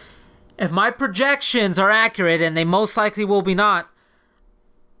Indianapolis? If my projections are accurate, and they most likely will be not,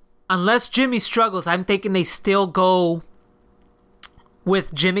 unless Jimmy struggles, I'm thinking they still go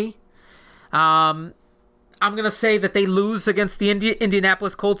with Jimmy. I'm going to say that they lose against the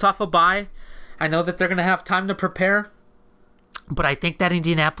Indianapolis Colts off a bye. I know that they're going to have time to prepare. But I think that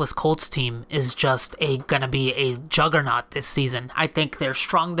Indianapolis Colts team is just going to be a juggernaut this season. I think they're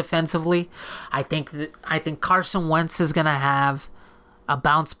strong defensively. I think Carson Wentz is going to have a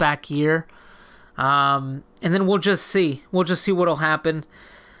bounce back year. And then we'll just see. We'll just see what'll happen.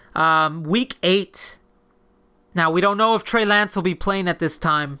 Week 8. Now, we don't know if Trey Lance will be playing at this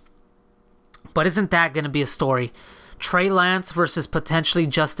time. But isn't that going to be a story? Trey Lance versus potentially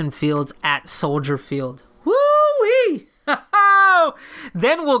Justin Fields at Soldier Field. Woo-wee!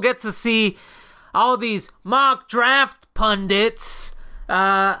 Then we'll get to see all these mock draft pundits,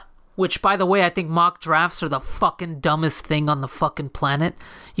 which, by the way, I think mock drafts are the fucking dumbest thing on the fucking planet.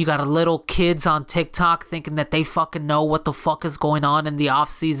 You got a little kids on TikTok thinking that they fucking know what the fuck is going on in the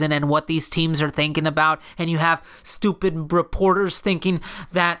offseason and what these teams are thinking about, and you have stupid reporters thinking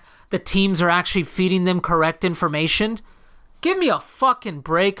that the teams are actually feeding them correct information. Give me a fucking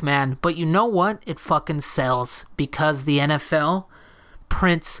break, man. But you know what? It fucking sells because the NFL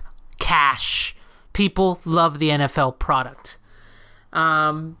prints cash. People love the NFL product.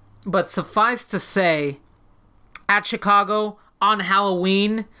 But suffice to say, at Chicago on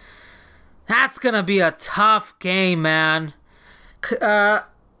Halloween, that's going to be a tough game, man. I'm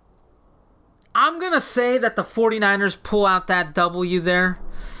going to say that the 49ers pull out that W there.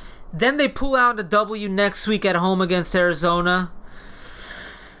 Then they pull out a W next week at home against Arizona.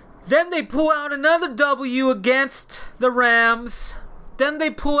 Then they pull out another W against the Rams. Then they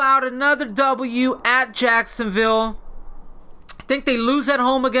pull out another W at Jacksonville. I think they lose at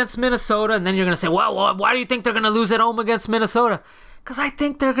home against Minnesota. And then you're going to say, well, why do you think they're going to lose at home against Minnesota? Because I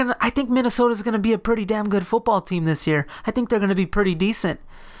think Minnesota's going to be a pretty damn good football team this year. I think they're going to be pretty decent.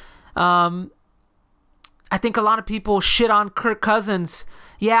 I think a lot of people shit on Kirk Cousins.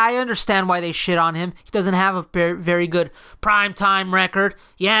 Yeah, I understand why they shit on him. He doesn't have a very good primetime record.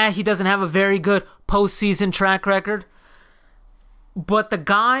 Yeah, he doesn't have a very good postseason track record. But the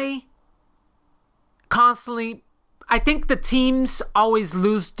guy constantly... I think the teams always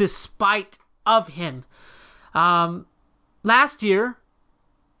lose despite of him. Last year,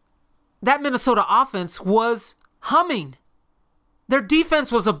 that Minnesota offense was humming. Their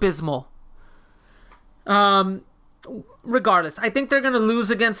defense was abysmal. Regardless, I think they're going to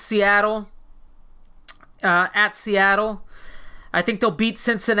lose against Seattle, at Seattle. I think they'll beat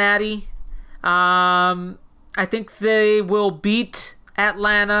Cincinnati. I think they will beat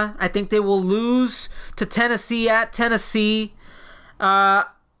Atlanta. I think they will lose to Tennessee at Tennessee. I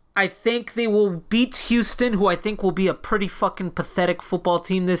think they will beat Houston, who I think will be a pretty fucking pathetic football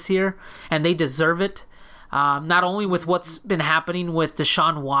team this year, and they deserve it. Not only with what's been happening with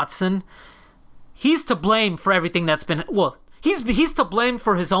Deshaun Watson. He's to blame for everything that's been... Well, he's to blame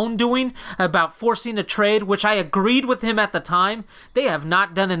for his own doing about forcing a trade, which I agreed with him at the time. They have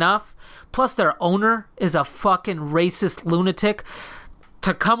not done enough. Plus, their owner is a fucking racist lunatic.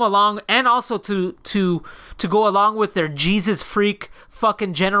 To come along and also to go along with their Jesus freak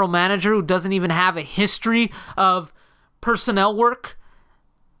fucking general manager who doesn't even have a history of personnel work.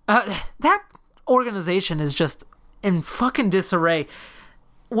 That organization is just in fucking disarray.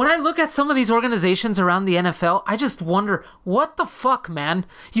 When I look at some of these organizations around the NFL, I just wonder, what the fuck, man?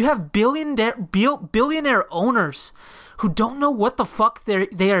 You have billionaire owners who don't know what the fuck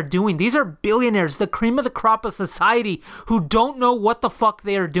they are doing. These are billionaires, the cream of the crop of society, who don't know what the fuck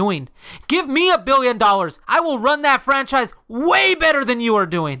they are doing. Give me $1 billion. I will run that franchise way better than you are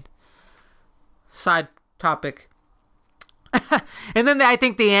doing. Side topic. And then I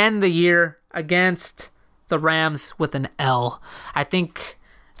think they end the year against the Rams with an L. I think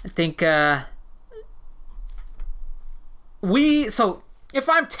so if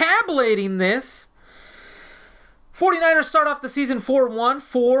I'm tabulating this, 49ers start off the season 4-1,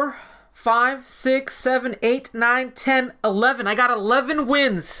 4, 5, 6, 7, 8, 9, 10, 11. I got 11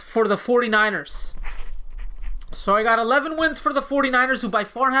 wins for the 49ers. So I got 11 wins for the 49ers, who by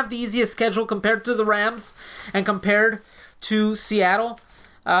far have the easiest schedule compared to the Rams and compared to Seattle.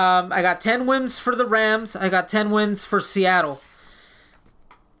 I got 10 wins for the Rams. I got 10 wins for Seattle.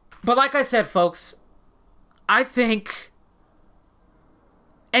 But like I said, folks, I think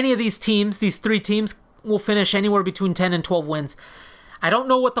any of these teams, these three teams, will finish anywhere between 10 and 12 wins. I don't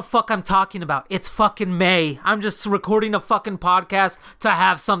know what the fuck I'm talking about. It's fucking May. I'm just recording a fucking podcast to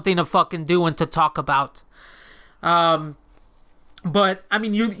have something to fucking do and to talk about. But, I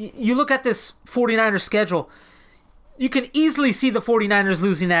mean, you look at this 49ers schedule. You can easily see the 49ers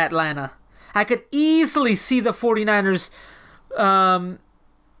losing to Atlanta. I could easily see the 49ers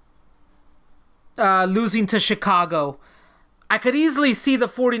losing to Chicago. I could easily see the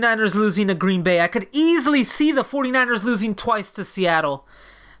 49ers losing to Green Bay. I could easily see the 49ers losing twice to Seattle.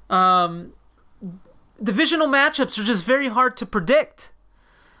 Divisional matchups are just very hard to predict.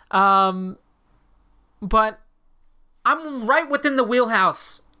 But I'm right within the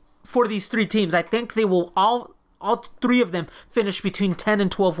wheelhouse for these three teams. I think they will all three of them finish between 10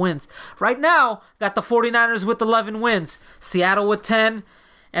 and 12 wins. Right now, got the 49ers with 11 wins, Seattle with 10,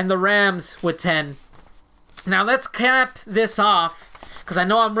 and the Rams with 10. Now let's cap this off, because I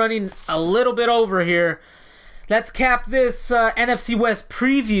know I'm running a little bit over here. Let's cap this NFC West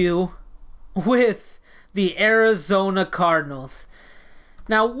preview with the Arizona Cardinals.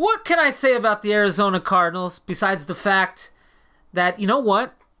 Now, what can I say about the Arizona Cardinals besides the fact that, you know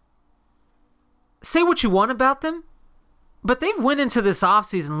what? Say what you want about them, but they've went into this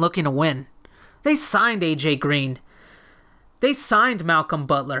offseason looking to win. They signed A.J. Green. They signed Malcolm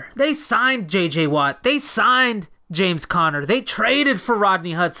Butler. They signed J.J. Watt. They signed James Conner. They traded for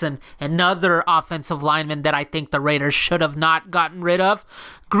Rodney Hudson, another offensive lineman that I think the Raiders should have not gotten rid of.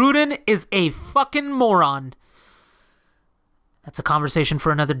 Gruden is a fucking moron. That's a conversation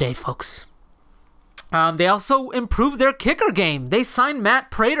for another day, folks. They also improved their kicker game. They signed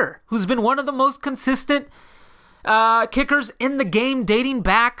Matt Prater, who's been one of the most consistent kickers in the game dating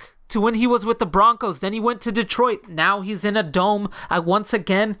back to when he was with the Broncos. Then he went to Detroit. Now he's in a dome once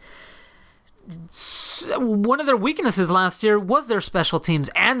again. One of their weaknesses last year was their special teams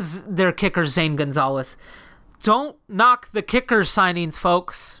and their kicker, Zane Gonzalez. Don't knock the kicker signings,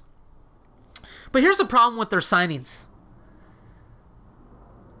 folks. But here's the problem with their signings.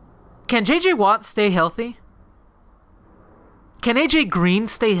 Can J.J. Watt stay healthy? Can A.J. Green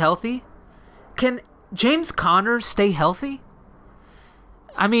stay healthy? Can James Conner stay healthy?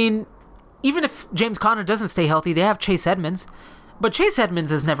 I mean, even if James Conner doesn't stay healthy, they have Chase Edmonds. But Chase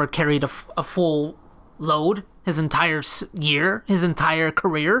Edmonds has never carried a full load his entire year, his entire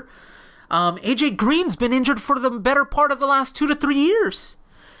career. A.J. Green's been injured for the better part of the last 2 to 3 years.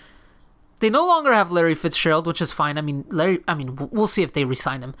 They no longer have Larry Fitzgerald, which is fine. I mean, we'll see if they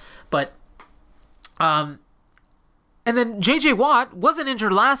re-sign him. But, and then J.J. Watt wasn't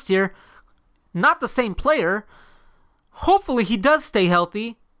injured last year. Not the same player. Hopefully he does stay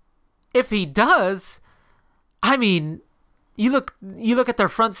healthy. If he does, I mean, you look at their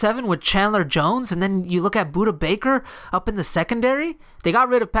front seven with Chandler Jones, and then you look at Budda Baker up in the secondary. They got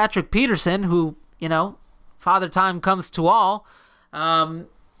rid of Patrick Peterson, who, Father Time comes to all.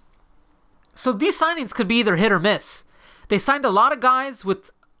 So these signings could be either hit or miss. They signed a lot of guys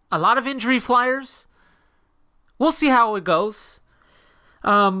with a lot of injury flyers. We'll see how it goes.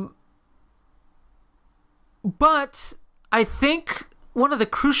 But I think one of the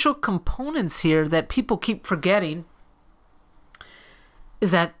crucial components here that people keep forgetting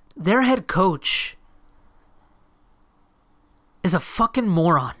is that their head coach is a fucking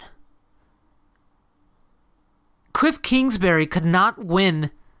moron. Cliff Kingsbury could not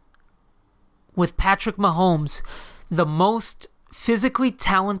win with Patrick Mahomes, the most physically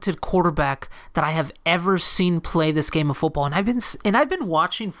talented quarterback that I have ever seen play this game of football. And I've been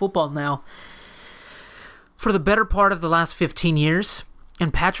watching football now for the better part of the last 15 years,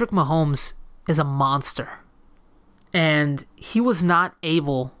 and Patrick Mahomes is a monster. And he was not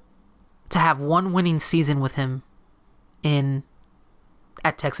able to have one winning season with him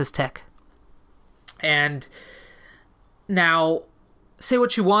at Texas Tech. And now, say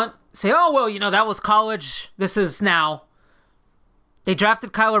what you want. Say, oh, well, that was college. This is now. They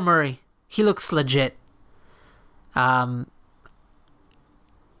drafted Kyler Murray. He looks legit. And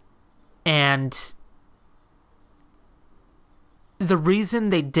the reason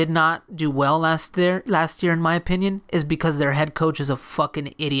they did not do well last year, in my opinion, is because their head coach is a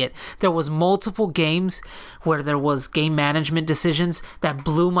fucking idiot. There was multiple games where there was game management decisions that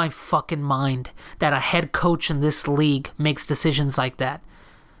blew my fucking mind, that a head coach in this league makes decisions like that.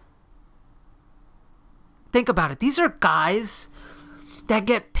 Think about it. These are guys that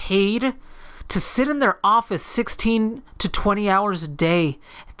get paid to sit in their office 16 to 20 hours a day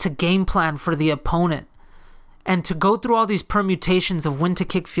to game plan for the opponent. And to go through all these permutations of when to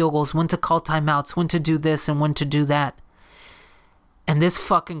kick field goals, when to call timeouts, when to do this and when to do that. And this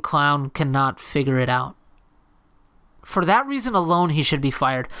fucking clown cannot figure it out. For that reason alone, he should be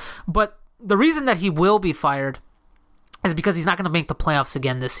fired. But the reason that he will be fired is because he's not going to make the playoffs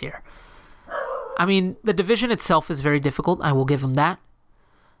again this year. I mean, the division itself is very difficult. I will give him that.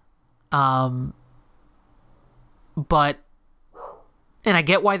 But, and I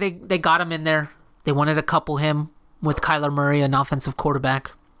get why they got him in there. They wanted to couple him with Kyler Murray, an offensive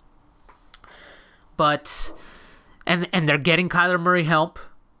quarterback. But, and they're getting Kyler Murray help.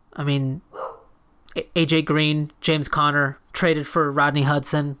 I mean, AJ Green, James Conner, traded for Rodney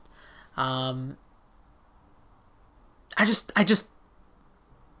Hudson. I just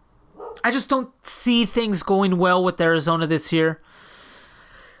don't see things going well with Arizona this year.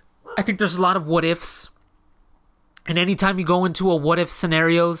 I think there's a lot of what ifs. And anytime you go into a what if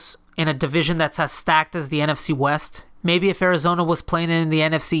scenarios in a division that's as stacked as the NFC West, maybe if Arizona was playing in the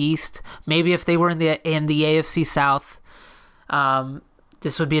NFC East, maybe if they were in the AFC South,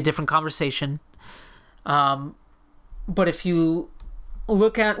 this would be a different conversation. But if you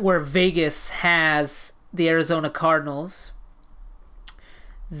look at where Vegas has the Arizona Cardinals,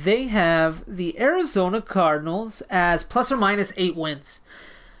 they have the Arizona Cardinals as plus or minus 8 wins,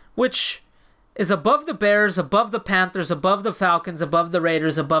 which is above the Bears, above the Panthers, above the Falcons, above the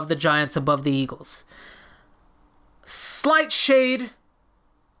Raiders, above the Giants, above the Eagles. Slight shade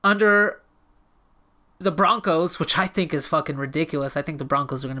under the Broncos, which I think is fucking ridiculous. I think the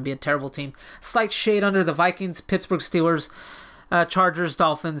Broncos are going to be a terrible team. Slight shade under the Vikings, Pittsburgh Steelers, Chargers,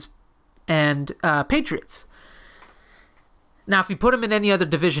 Dolphins, and Patriots. Now, if you put them in any other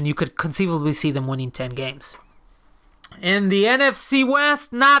division, you could conceivably see them winning 10 games. In the NFC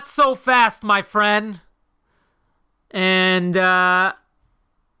West, not so fast, my friend. And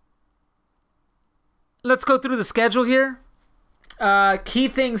let's go through the schedule here. Key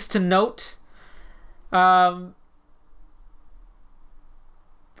things to note.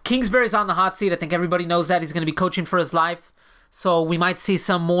 Kingsbury's on the hot seat. I think everybody knows that. He's going to be coaching for his life. So we might see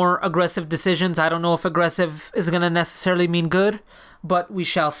some more aggressive decisions. I don't know if aggressive is going to necessarily mean good, but we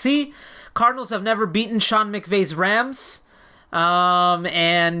shall see. Cardinals have never beaten Sean McVay's Rams,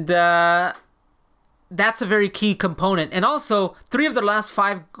 and that's a very key component. And also, 3 of their last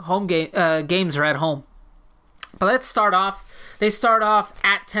 5 home games are at home. But let's start off. They start off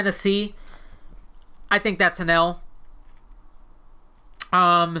at Tennessee. I think that's an L.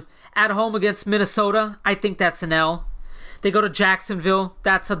 At home against Minnesota, I think that's an L. They go to Jacksonville,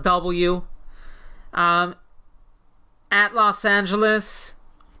 that's a W. At Los Angeles,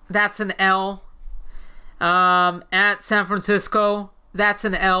 that's an L. At San Francisco, that's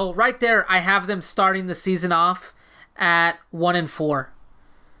an L. Right there, I have them starting the season off at 1-4.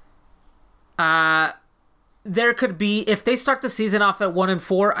 There could be, if they start the season off at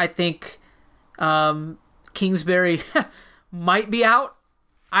 1-4, I think Kingsbury might be out.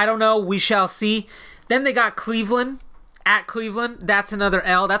 I don't know. We shall see. Then they got Cleveland. At Cleveland, that's another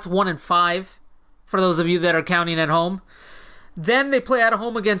L. That's 1-5 for those of you that are counting at home. Then they play at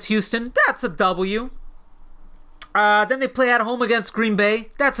home against Houston. That's a W. Then they play at home against Green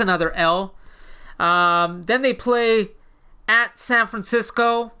Bay. That's another L. Then they play at San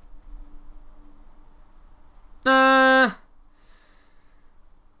Francisco. That's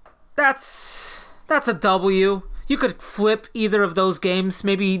a W. You could flip either of those games.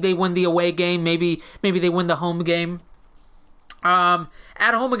 Maybe they win the away game. Maybe they win the home game. At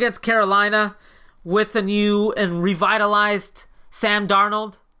home against Carolina with a new and revitalized Sam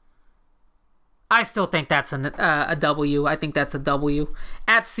Darnold. I still think that's a W. I think that's a W.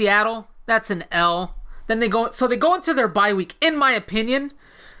 At Seattle, that's an L. Then they go into their bye week, in my opinion,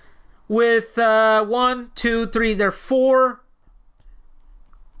 with 1, 2, 3. They're 4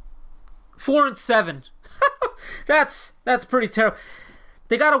 4-7. That's pretty terrible.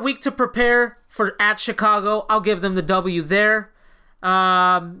 They got a week to prepare for at Chicago. I'll give them the W there.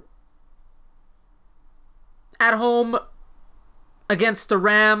 At home against the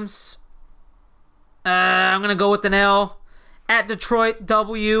Rams, I'm gonna go with an L. At Detroit,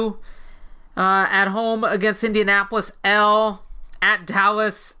 W. At home against Indianapolis, L. At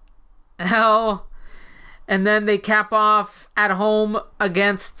Dallas, L. And then they cap off at home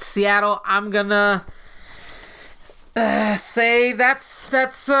against Seattle. I'm gonna say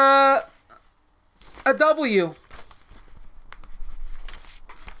that's a W.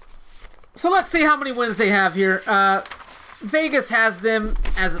 So let's see how many wins they have here. Vegas has them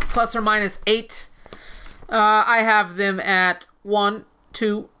as plus or minus 8. I have them at 1,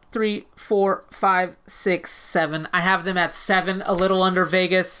 2, 3, 4, 5, 6, 7. I have them at 7, a little under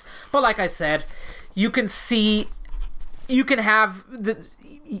Vegas. But like I said, you can have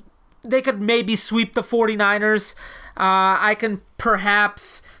they could maybe sweep the 49ers. I can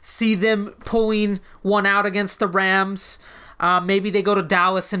perhaps see them pulling one out against the Rams. Maybe they go to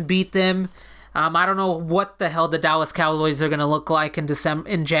Dallas and beat them. I don't know what the hell the Dallas Cowboys are going to look like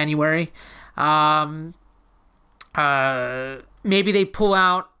in January. Maybe they pull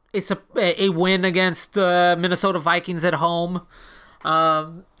out a win against the Minnesota Vikings at home.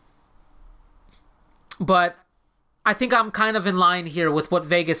 But I think I'm kind of in line here with what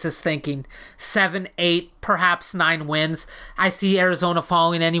Vegas is thinking. 7, 8, perhaps 9 wins. I see Arizona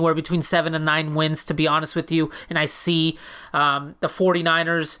falling anywhere between 7 and 9 wins, to be honest with you. And I see the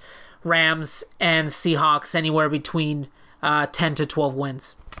 49ers, Rams, and Seahawks anywhere between 10 to 12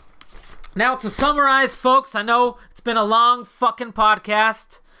 wins. Now, to summarize, folks, I know it's been a long fucking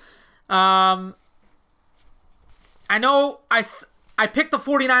podcast. I know I picked the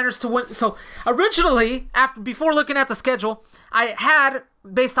 49ers to win. So originally, before looking at the schedule, I had,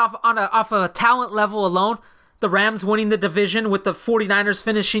 based off a talent level alone, the Rams winning the division with the 49ers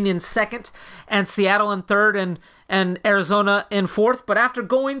finishing in second and Seattle in third and Arizona in fourth. But after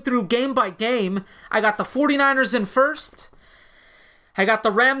going through game by game, I got the 49ers in first. I got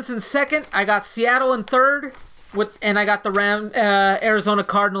the Rams in second. I got Seattle in third. And I got the Arizona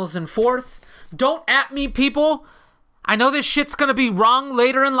Cardinals in fourth. Don't at me, people. I know this shit's gonna be wrong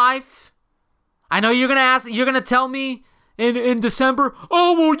later in life. I know you're gonna tell me in December,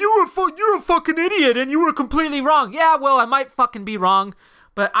 oh well, you're a fucking idiot and you were completely wrong. Yeah, well, I might fucking be wrong,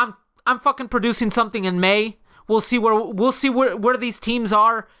 but I'm fucking producing something in May. We'll see where these teams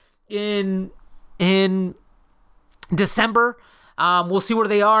are in December. We'll see where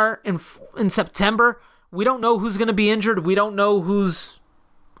they are in September. We don't know who's gonna be injured. We don't know who's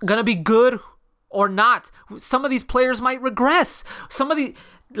gonna be good or not. Some of these players might regress.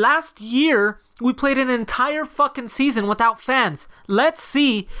 Last year, we played an entire fucking season without fans. Let's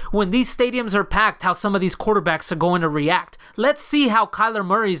see when these stadiums are packed how some of these quarterbacks are going to react. Let's see how Kyler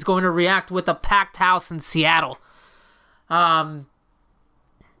Murray is going to react with a packed house in Seattle. Let's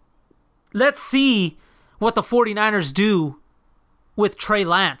see what the 49ers do with Trey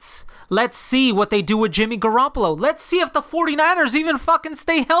Lance. Let's see what they do with Jimmy Garoppolo. Let's see if the 49ers even fucking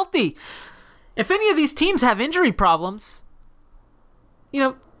stay healthy. If any of these teams have injury problems,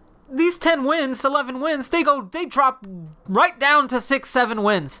 these 10 wins, 11 wins, they drop right down to 6, 7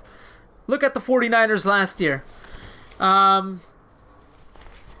 wins. Look at the 49ers last year. I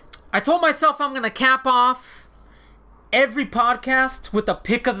told myself I'm going to cap off every podcast with a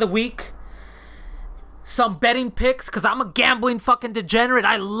pick of the week. Some betting picks, because I'm a gambling fucking degenerate.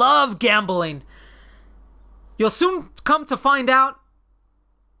 I love gambling. You'll soon come to find out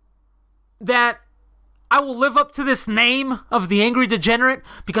that I will live up to this name of the Angry Degenerate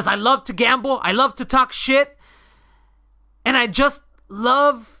because I love to gamble, I love to talk shit, and I just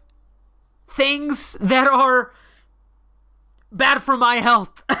love things that are bad for my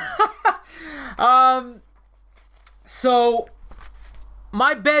health. So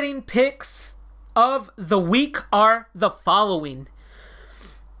my betting picks of the week are the following.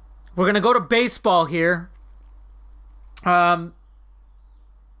 We're going to go to baseball here.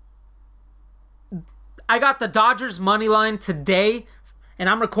 I got the Dodgers money line today, and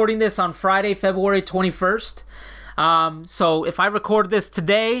I'm recording this on Friday, February 21st. So if I record this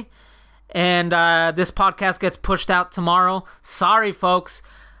today and this podcast gets pushed out tomorrow, sorry folks,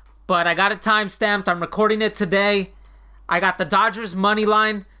 but I got it timestamped. I'm recording it today. I got the Dodgers money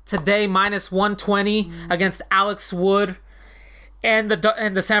line today, minus 120 against Alex Wood and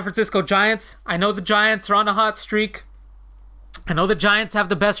the San Francisco Giants. I know the Giants are on a hot streak. I know the Giants have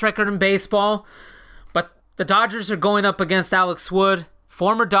the best record in baseball. The Dodgers are going up against Alex Wood,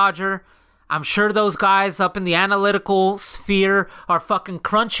 former Dodger. I'm sure those guys up in the analytical sphere are fucking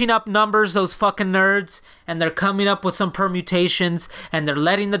crunching up numbers, those fucking nerds, and they're coming up with some permutations, and they're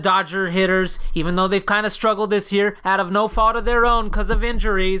letting the Dodger hitters, even though they've kind of struggled this year, out of no fault of their own because of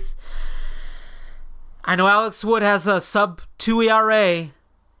injuries. I know Alex Wood has a sub-2 ERA,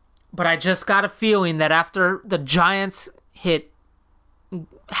 but I just got a feeling that after the Giants had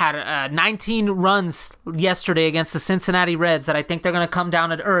 19 runs yesterday against the Cincinnati Reds, that I think they're going to come down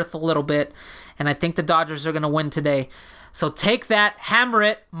to earth a little bit, and I think the Dodgers are going to win today. So take that, hammer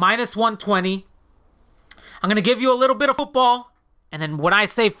it, minus 120. I'm going to give you a little bit of football, and then when I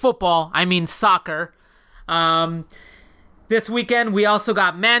say football, I mean soccer. This weekend, we also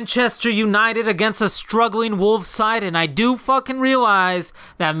got Manchester United against a struggling Wolves side, and I do fucking realize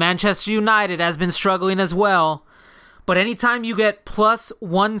that Manchester United has been struggling as well. But anytime you get plus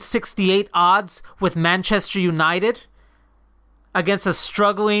 168 odds with Manchester United against a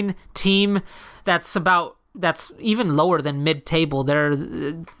struggling team that's even lower than mid-table,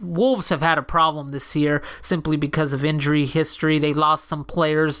 Wolves have had a problem this year simply because of injury history. They lost some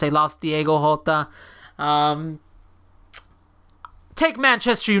players. They lost Diego Jota. Take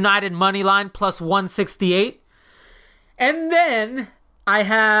Manchester United money line plus 168. And then I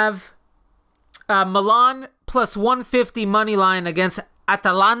have Milan plus 150 money line against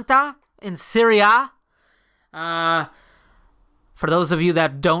Atalanta in Serie A. For those of you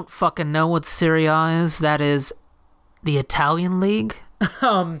that don't fucking know what Serie A is, that is the Italian league.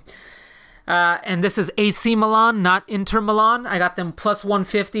 And this is AC Milan, not Inter Milan. I got them plus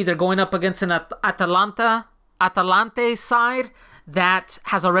 150. They're going up against an Atalante side that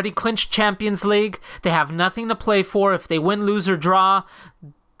has already clinched Champions League. They have nothing to play for. If they win, lose, or draw,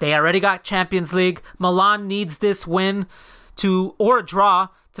 they already got Champions League. Milan needs this win or a draw,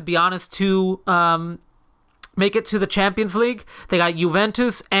 to be honest, to make it to the Champions League. They got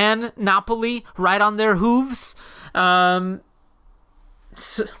Juventus and Napoli right on their hooves. Wow,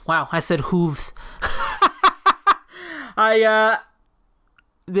 I said hooves.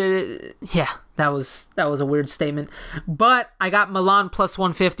 That was a weird statement. But I got Milan plus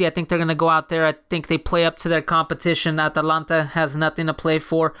 150. I think they're going to go out there. I think they play up to their competition. Atalanta has nothing to play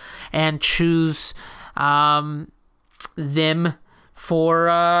for, and choose them for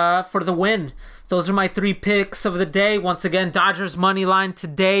the win. Those are my three picks of the day. Once again, Dodgers money line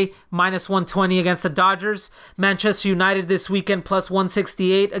today, minus 120 against the Dodgers. Manchester United this weekend, plus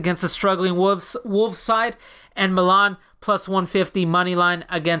 168 against the struggling Wolves side. And Milan, plus 150 money line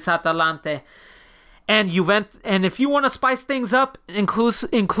against Atalante. And Juventus, and if you want to spice things up,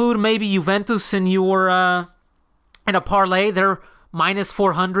 include maybe Juventus in your in a parlay. They're minus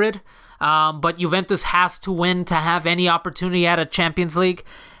 400. But Juventus has to win to have any opportunity at a Champions League,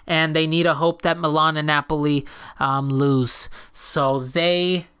 and they need a hope that Milan and Napoli lose. So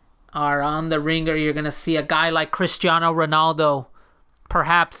they are on the ringer. You're going to see a guy like Cristiano Ronaldo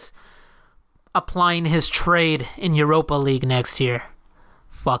perhaps applying his trade in Europa League next year.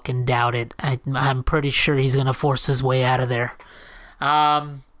 Fucking doubt it. I'm pretty sure he's going to force his way out of there.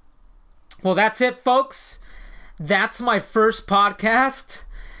 Well, that's it, folks. That's my first podcast.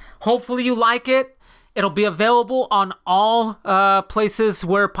 Hopefully you like it. It'll be available on all places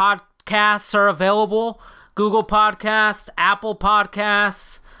where podcasts are available. Google Podcasts, Apple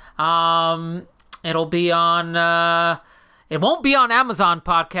Podcasts. It'll be on... it won't be on Amazon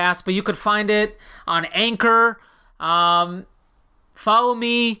Podcasts, but you could find it on Anchor. Follow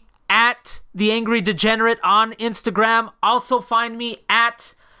me at The Angry Degenerate on Instagram. Also find me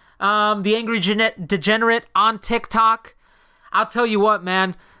at The Angry Degenerate on TikTok. I'll tell you what,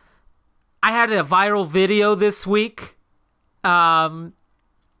 man. I had a viral video this week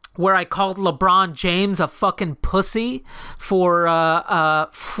where I called LeBron James a fucking pussy for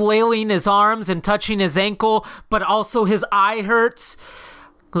flailing his arms and touching his ankle, but also his eye hurts.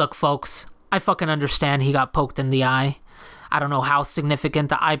 Look, folks, I fucking understand he got poked in the eye. I don't know how significant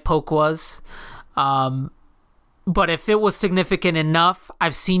the eye poke was. But if it was significant enough,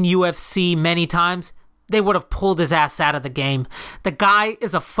 I've seen UFC many times, they would have pulled his ass out of the game. The guy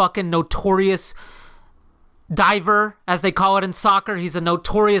is a fucking notorious diver, as they call it in soccer. He's a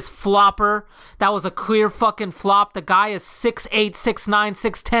notorious flopper. That was a clear fucking flop. The guy is 6'8", 6'9",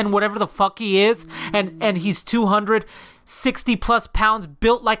 6'10", whatever the fuck he is. And he's 260 plus pounds,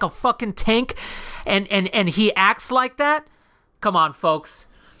 built like a fucking tank. And he acts like that? Come on, folks.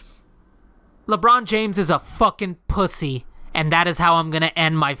 LeBron James is a fucking pussy. And that is how I'm going to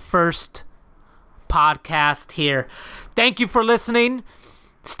end my first podcast here. Thank you for listening.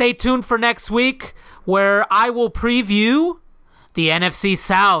 Stay tuned for next week, where I will preview the NFC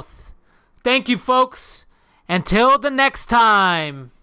South. Thank you, folks. Until the next time.